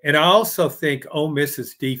 And I also think Ole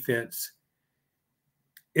Miss's defense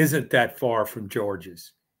isn't that far from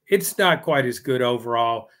Georgia's. It's not quite as good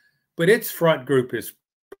overall, but its front group is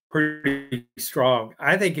pretty strong.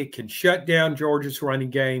 I think it can shut down Georgia's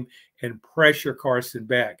running game and pressure Carson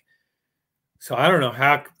Beck. So I don't know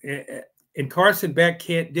how. And Carson Beck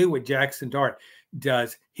can't do what Jackson Dart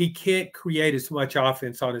does. He can't create as much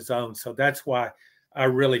offense on his own. So that's why I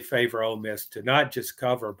really favor Ole Miss to not just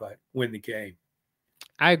cover, but win the game.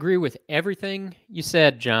 I agree with everything you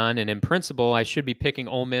said, John. And in principle, I should be picking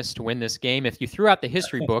Ole Miss to win this game. If you threw out the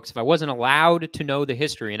history books, if I wasn't allowed to know the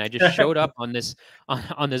history, and I just showed up on this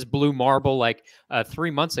on this blue marble like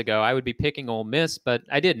 3 months ago, I would be picking Ole Miss, but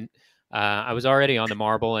I didn't. I was already on the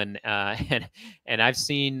marble, and I've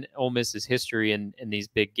seen Ole Miss's history in these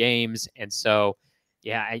big games, and so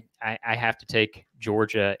yeah, I have to take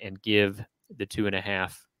Georgia and give the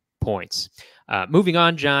 2.5 points. Moving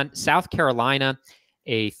on, John, South Carolina,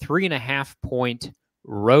 a 3.5 point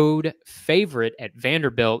road favorite at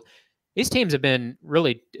Vanderbilt. These teams have been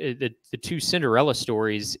really the two Cinderella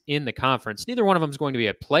stories in the conference. Neither one of them is going to be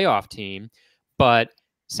a playoff team, but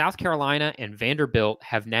South Carolina and Vanderbilt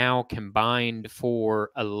have now combined for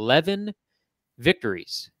 11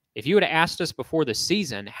 victories. If you would have asked us before the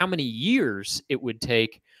season how many years it would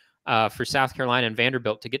take for South Carolina and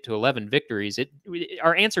Vanderbilt to get to 11 victories,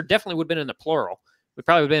 our answer definitely would have been in the plural. It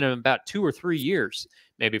probably been in about 2 or 3 years,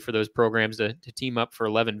 maybe, for those programs to team up for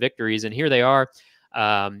 11 victories. And here they are.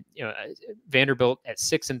 Vanderbilt at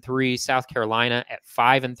 6-3, South Carolina at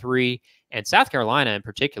 5-3, and South Carolina in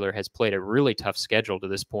particular has played a really tough schedule to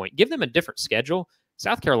this point. Give them a different schedule.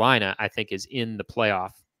 South Carolina, I think, is in the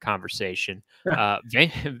playoff conversation. I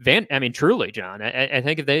mean, truly, John, I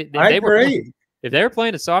think if they were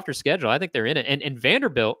playing a softer schedule, I think they're in it. And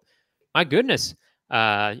Vanderbilt, my goodness.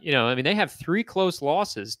 I mean, they have 3 close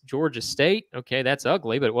losses. Georgia State, okay, that's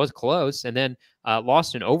ugly, but it was close. And then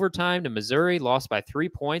lost in overtime to Missouri, lost by 3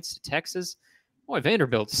 points to Texas. Boy,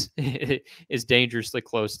 Vanderbilt is dangerously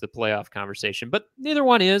close to the playoff conversation. But neither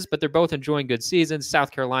one is, but they're both enjoying good seasons. South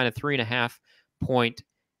Carolina, 3.5 point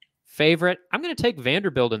favorite. I'm going to take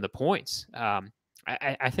Vanderbilt in the points.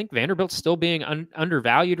 I think Vanderbilt's still being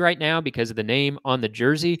undervalued right now because of the name on the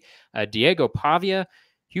jersey. Diego Pavia.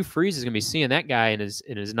 Hugh Freeze is going to be seeing that guy in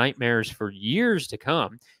his nightmares for years to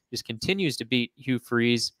come. Just continues to beat Hugh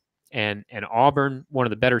Freeze and Auburn, one of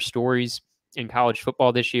the better stories in college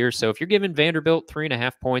football this year. So if you're giving Vanderbilt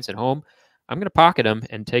 3.5 points at home, I'm going to pocket them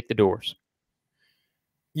and take the doors.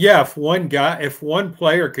 Yeah, if one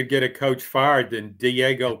player could get a coach fired, then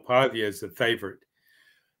Diego Pavia is the favorite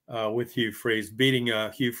with Hugh Freeze, beating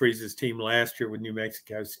Hugh Freeze's team last year with New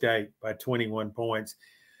Mexico State by 21 points.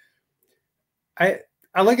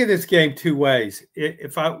 I look at this game 2 ways.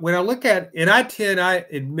 When I look at, and I tend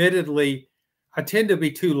to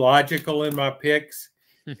be too logical in my picks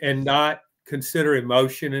and not consider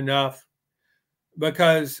emotion enough,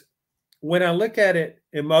 because when I look at it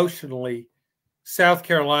emotionally, South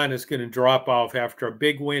Carolina is going to drop off after a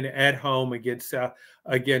big win at home against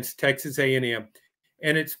Texas A&M,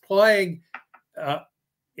 and it's playing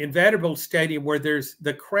in Vanderbilt Stadium where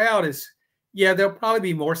the crowd is. Yeah, there'll probably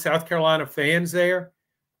be more South Carolina fans there,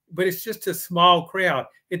 but it's just a small crowd.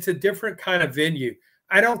 It's a different kind of venue.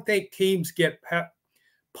 I don't think teams get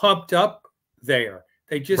pumped up there.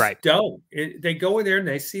 They just don't. They go in there and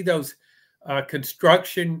they see those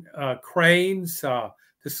construction cranes,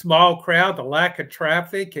 the small crowd, the lack of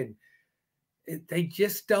traffic, and they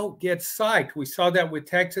just don't get psyched. We saw that with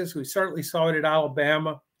Texas. We certainly saw it at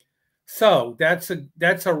Alabama. So that's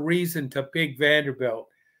a reason to pick Vanderbilt.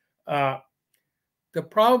 The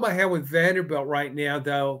problem I have with Vanderbilt right now,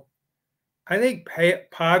 though, I think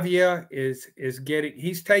Pavia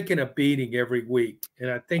he's taking a beating every week,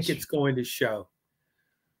 and I think it's going to show.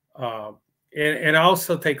 And I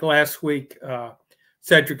also think last week,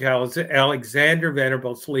 Cedric Alexander,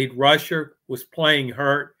 Vanderbilt's lead rusher, was playing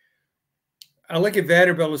hurt. I look at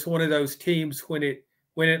Vanderbilt as one of those teams when it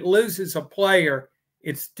loses a player,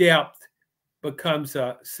 its depth becomes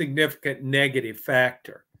a significant negative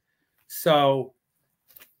factor. So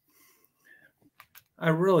I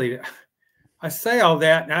say all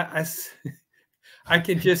that, and I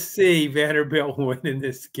can just see Vanderbilt winning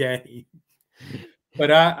this game. But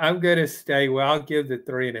I'm going to stay. Well, I'll give the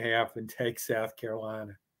 3.5 and take South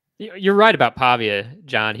Carolina. You're right about Pavia,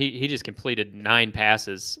 John. He just completed 9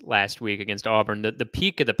 passes last week against Auburn. The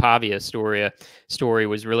peak of the Pavia story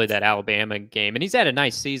was really that Alabama game. And he's had a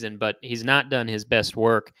nice season, but he's not done his best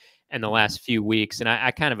work in the last few weeks. And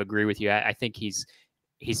I kind of agree with you. I think he's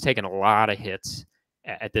taken a lot of hits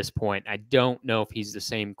at this point. I don't know if he's the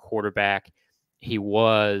same quarterback he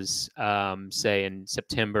was, say, in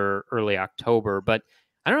September, early October. But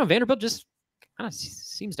I don't know. Vanderbilt just kind of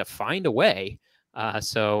seems to find a way.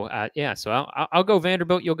 So I'll go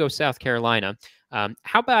Vanderbilt. You'll go South Carolina.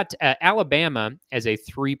 How about Alabama as a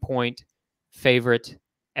 3-point favorite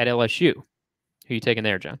at LSU? Who are you taking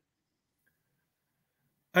there, John?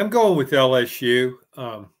 I'm going with LSU.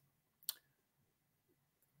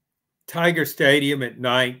 Tiger Stadium at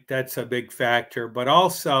night, that's a big factor. But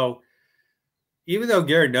also, even though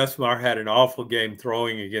Garrett Nussmeier had an awful game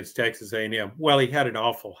throwing against Texas A&M, well, he had an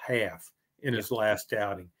awful half in his last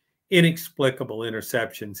outing. Inexplicable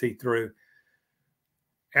interceptions he threw.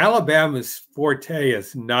 Alabama's forte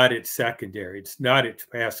is not its secondary. It's not its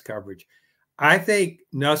pass coverage. I think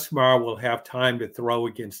Nussmeier will have time to throw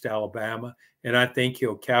against Alabama, and I think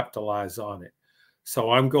he'll capitalize on it.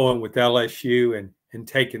 So I'm going with LSU and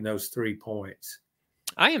taking those 3 points.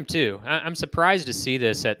 I am too. I'm surprised to see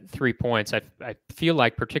this at 3 points. I feel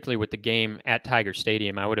like, particularly with the game at Tiger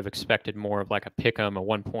Stadium, I would have expected more of like a pick 'em, a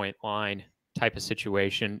 1 point line type of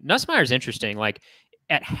situation. Nussmeier's interesting. Like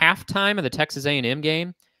at halftime of the Texas A&M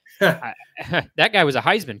game, that guy was a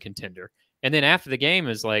Heisman contender. And then after the game, it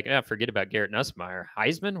was like, oh, forget about Garrett Nussmeier.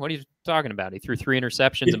 Heisman? What are you talking about? He threw 3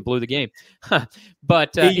 interceptions and blew the game.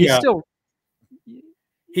 But he's still...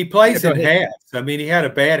 He plays in halves. I mean, he had a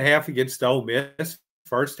bad half against Ole Miss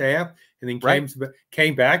first half, and then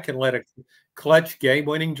came back and led a clutch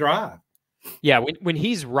game-winning drive. Yeah, when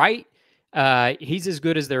he's right, he's as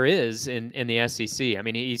good as there is in the SEC. I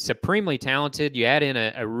mean, he's supremely talented. You add in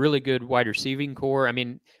a really good wide receiving core. I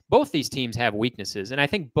mean, both these teams have weaknesses, and I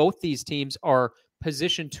think both these teams are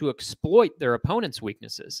positioned to exploit their opponent's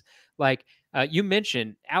weaknesses. Like you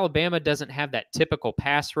mentioned, Alabama doesn't have that typical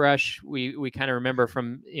pass rush. We kind of remember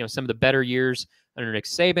from some of the better years under Nick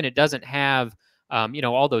Saban. It doesn't have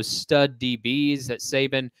all those stud DBs that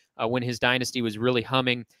Saban, when his dynasty was really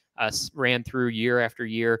humming, ran through year after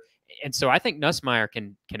year. And so I think Nussmeier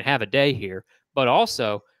can have a day here. But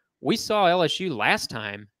also, we saw LSU last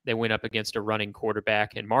time they went up against a running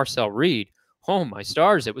quarterback and Marcel Reed. Oh, my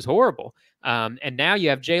stars, it was horrible. And now you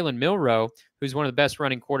have Jalen Milroe, who's one of the best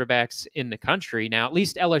running quarterbacks in the country. Now, at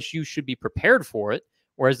least LSU should be prepared for it,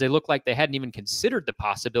 whereas they look like they hadn't even considered the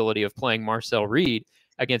possibility of playing Marcel Reed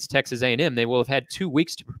against Texas A&M. They will have had 2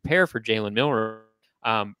 weeks to prepare for Jalen Milroe.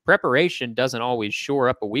 Preparation doesn't always shore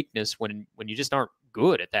up a weakness when you just aren't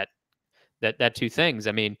good at that two things.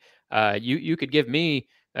 I mean, you could give me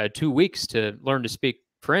 2 weeks to learn to speak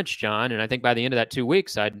French, John, and I think by the end of that 2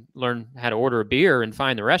 weeks, I'd learn how to order a beer and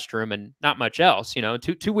find the restroom and not much else.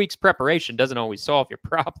 2 weeks preparation doesn't always solve your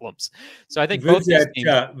problems. So I think both these teams...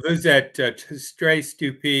 Vous êtes très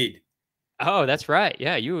stupide. Oh, that's right.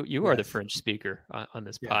 Yeah, you are the French speaker on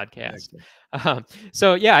this podcast. Exactly.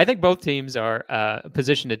 So, yeah, I think both teams are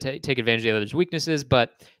positioned to take advantage of the other's weaknesses.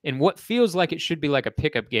 But in what feels like it should be like a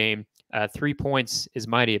pickup game, 3 points is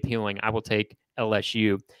mighty appealing. I will take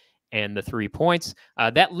LSU and the 3 points.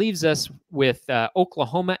 That leaves us with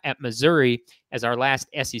Oklahoma at Missouri as our last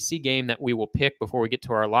SEC game that we will pick before we get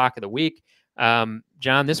to our lock of the week.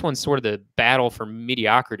 John, this one's sort of the battle for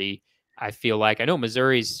mediocrity. I feel like I know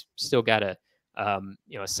Missouri's still got a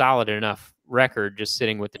solid enough record just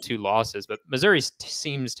sitting with the 2 losses, but Missouri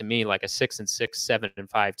seems to me like a 6-6,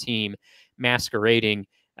 7-5 team masquerading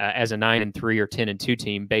as a 9-3 or 10-2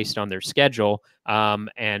 team based on their schedule.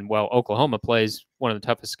 Oklahoma plays one of the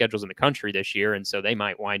toughest schedules in the country this year, and so they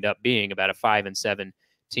might wind up being about a 5-7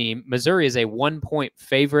 team. Missouri is a 1-point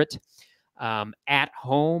favorite at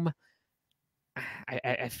home.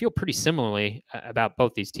 I feel pretty similarly about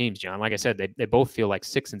both these teams, John. Like I said, they both feel like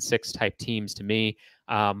 6-6 type teams to me.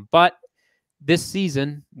 But this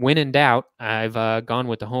season, when in doubt, I've gone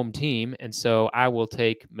with the home team, and so I will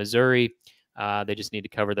take Missouri. They just need to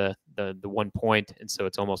cover the 1 point, and so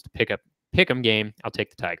it's almost a pick 'em game. I'll take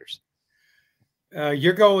the Tigers.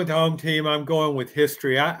 You're going with the home team. I'm going with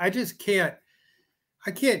history. I just can't.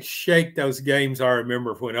 I can't shake those games I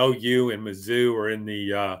remember when OU and Mizzou were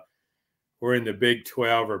in the Big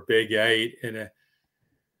 12 or Big 8, and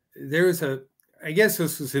there was I guess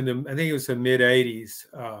this was I think it was the mid 80s.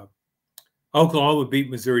 Oklahoma beat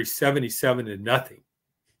Missouri 77-0.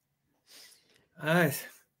 I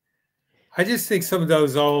just think some of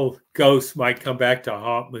those old ghosts might come back to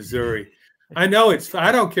haunt Missouri. I know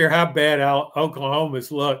I don't care how bad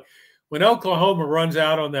Oklahoma's look. When Oklahoma runs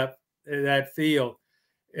out on that field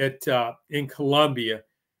in Columbia,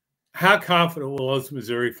 how confident will those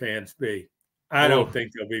Missouri fans be? I don't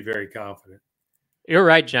think they'll be very confident. You're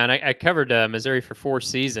right, John. I covered Missouri for 4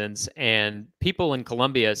 seasons, and people in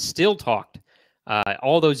Columbia still talked,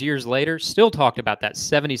 all those years later, still talked about that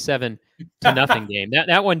 77-0 game.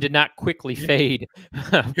 That one did not quickly fade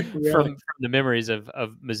from the memories of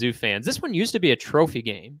Mizzou fans. This one used to be a trophy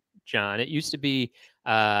game, John. It used to be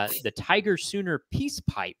the Tiger Sooner Peace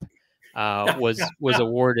Pipe was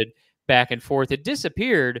awarded back and forth. It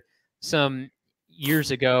disappeared some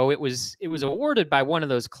years ago. It was awarded by one of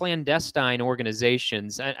those clandestine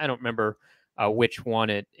organizations. I don't remember which one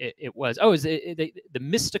it was. Oh, the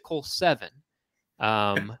Mystical Seven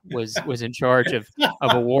was in charge of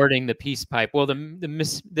awarding the peace pipe. Well,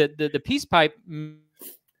 the peace pipe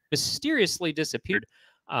mysteriously disappeared,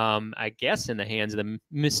 I guess, in the hands of the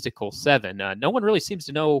Mystical Seven. No one really seems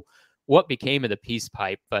to know what became of the peace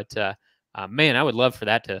pipe, but man, I would love for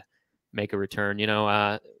that to make a return.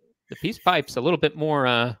 The peace pipe's a little bit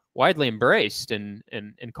more widely embraced in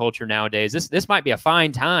culture nowadays. This might be a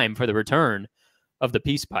fine time for the return of the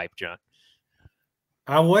peace pipe, John.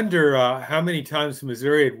 I wonder how many times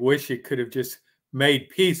Missouri would wish it could have just made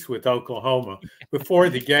peace with Oklahoma before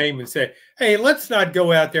the game and say, hey, let's not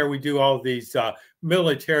go out there. We do all these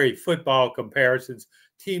military football comparisons,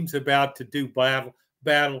 teams about to do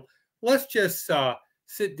battle. Let's just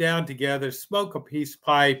sit down together, smoke a peace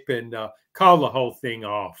pipe, and call the whole thing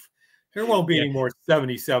off. There won't be any more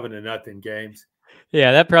 77-0 games.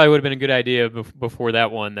 Yeah, that probably would have been a good idea before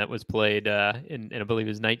that one that was played in I believe it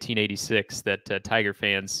was 1986 that Tiger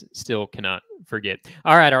fans still cannot forget.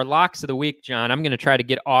 All right, our locks of the week, John. I'm going to try to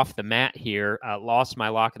get off the mat here. Lost my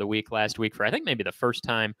lock of the week last week for I think maybe the first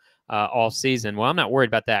time all season. Well, I'm not worried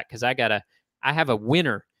about that because I have a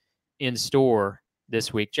winner in store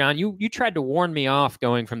this week. John, you tried to warn me off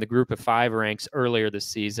going from the group of 5 ranks earlier this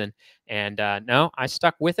season, and no, I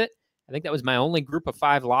stuck with it. I think that was my only group of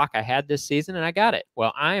 5 lock I had this season, and I got it.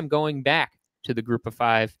 Well, I am going back to the group of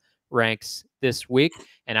 5 ranks this week,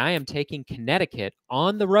 and I am taking Connecticut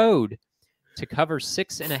on the road to cover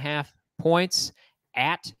 6.5 points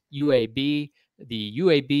at UAB. The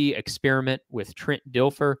UAB experiment with Trent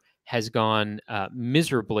Dilfer has gone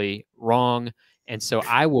miserably wrong, and so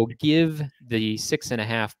I will give the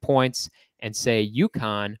 6.5 points and say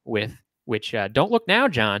UConn which don't look now,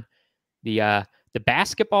 John. The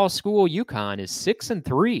basketball school UConn is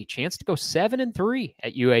 6-3, chance to go 7-3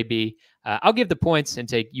 at UAB. I'll give the points and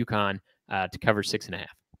take UConn to cover 6.5.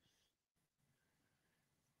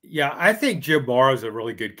 Yeah, I think Jim Morrow's a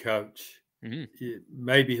really good coach. Mm-hmm.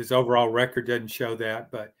 Maybe his overall record doesn't show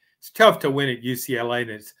that, but it's tough to win at UCLA,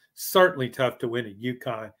 and it's certainly tough to win at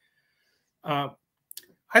UConn.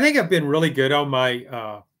 I think I've been really good on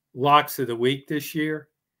my locks of the week this year.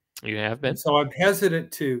 You have been. And so I'm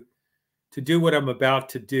hesitant to do what I'm about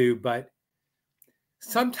to do, but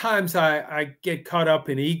sometimes I get caught up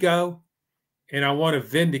in ego and I want to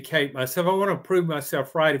vindicate myself. I want to prove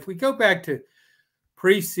myself right. If we go back to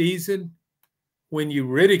preseason, when you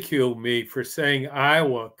ridiculed me for saying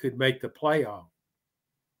Iowa could make the playoff,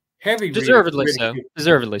 deservedly so.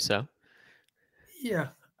 Deservedly so. Yeah,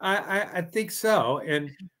 I think so.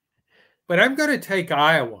 But I'm going to take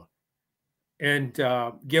Iowa and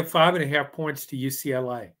give 5.5 points to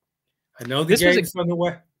UCLA. I know the game's on the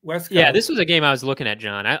West Coast. Yeah, this was a game I was looking at,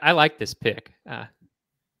 John. I like this pick.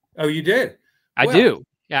 Oh, you did? I do.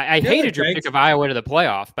 Yeah, I hated your pick of Iowa to the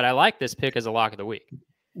playoff, but I like this pick as a lock of the week.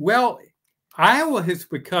 Well, Iowa has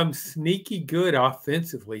become sneaky good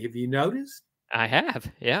offensively. Have you noticed? I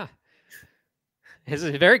have, yeah. It's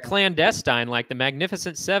very clandestine, like the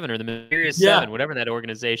Magnificent Seven or the Mysterious Seven, whatever that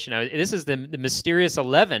organization. This is the Mysterious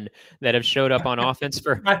 11 that have showed up on offense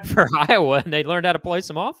for Iowa, and they learned how to play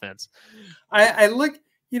some offense. I look,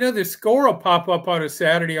 the score will pop up on a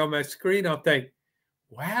Saturday on my screen. I'll think,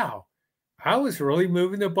 wow, I was really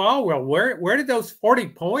moving the ball well. Where did those 40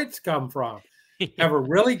 points come from? Have a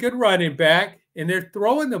really good running back, and they're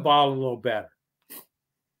throwing the ball a little better.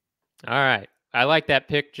 All right. I like that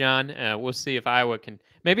pick, John. We'll see if Iowa can.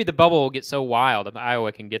 Maybe the bubble will get so wild if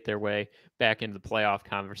Iowa can get their way back into the playoff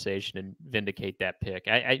conversation and vindicate that pick.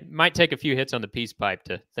 I might take a few hits on the peace pipe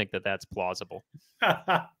to think that that's plausible.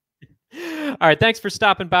 All right. Thanks for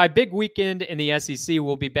stopping by. Big weekend in the SEC.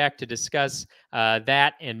 We'll be back to discuss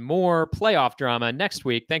that and more playoff drama next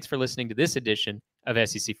week. Thanks for listening to this edition of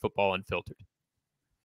SEC Football Unfiltered.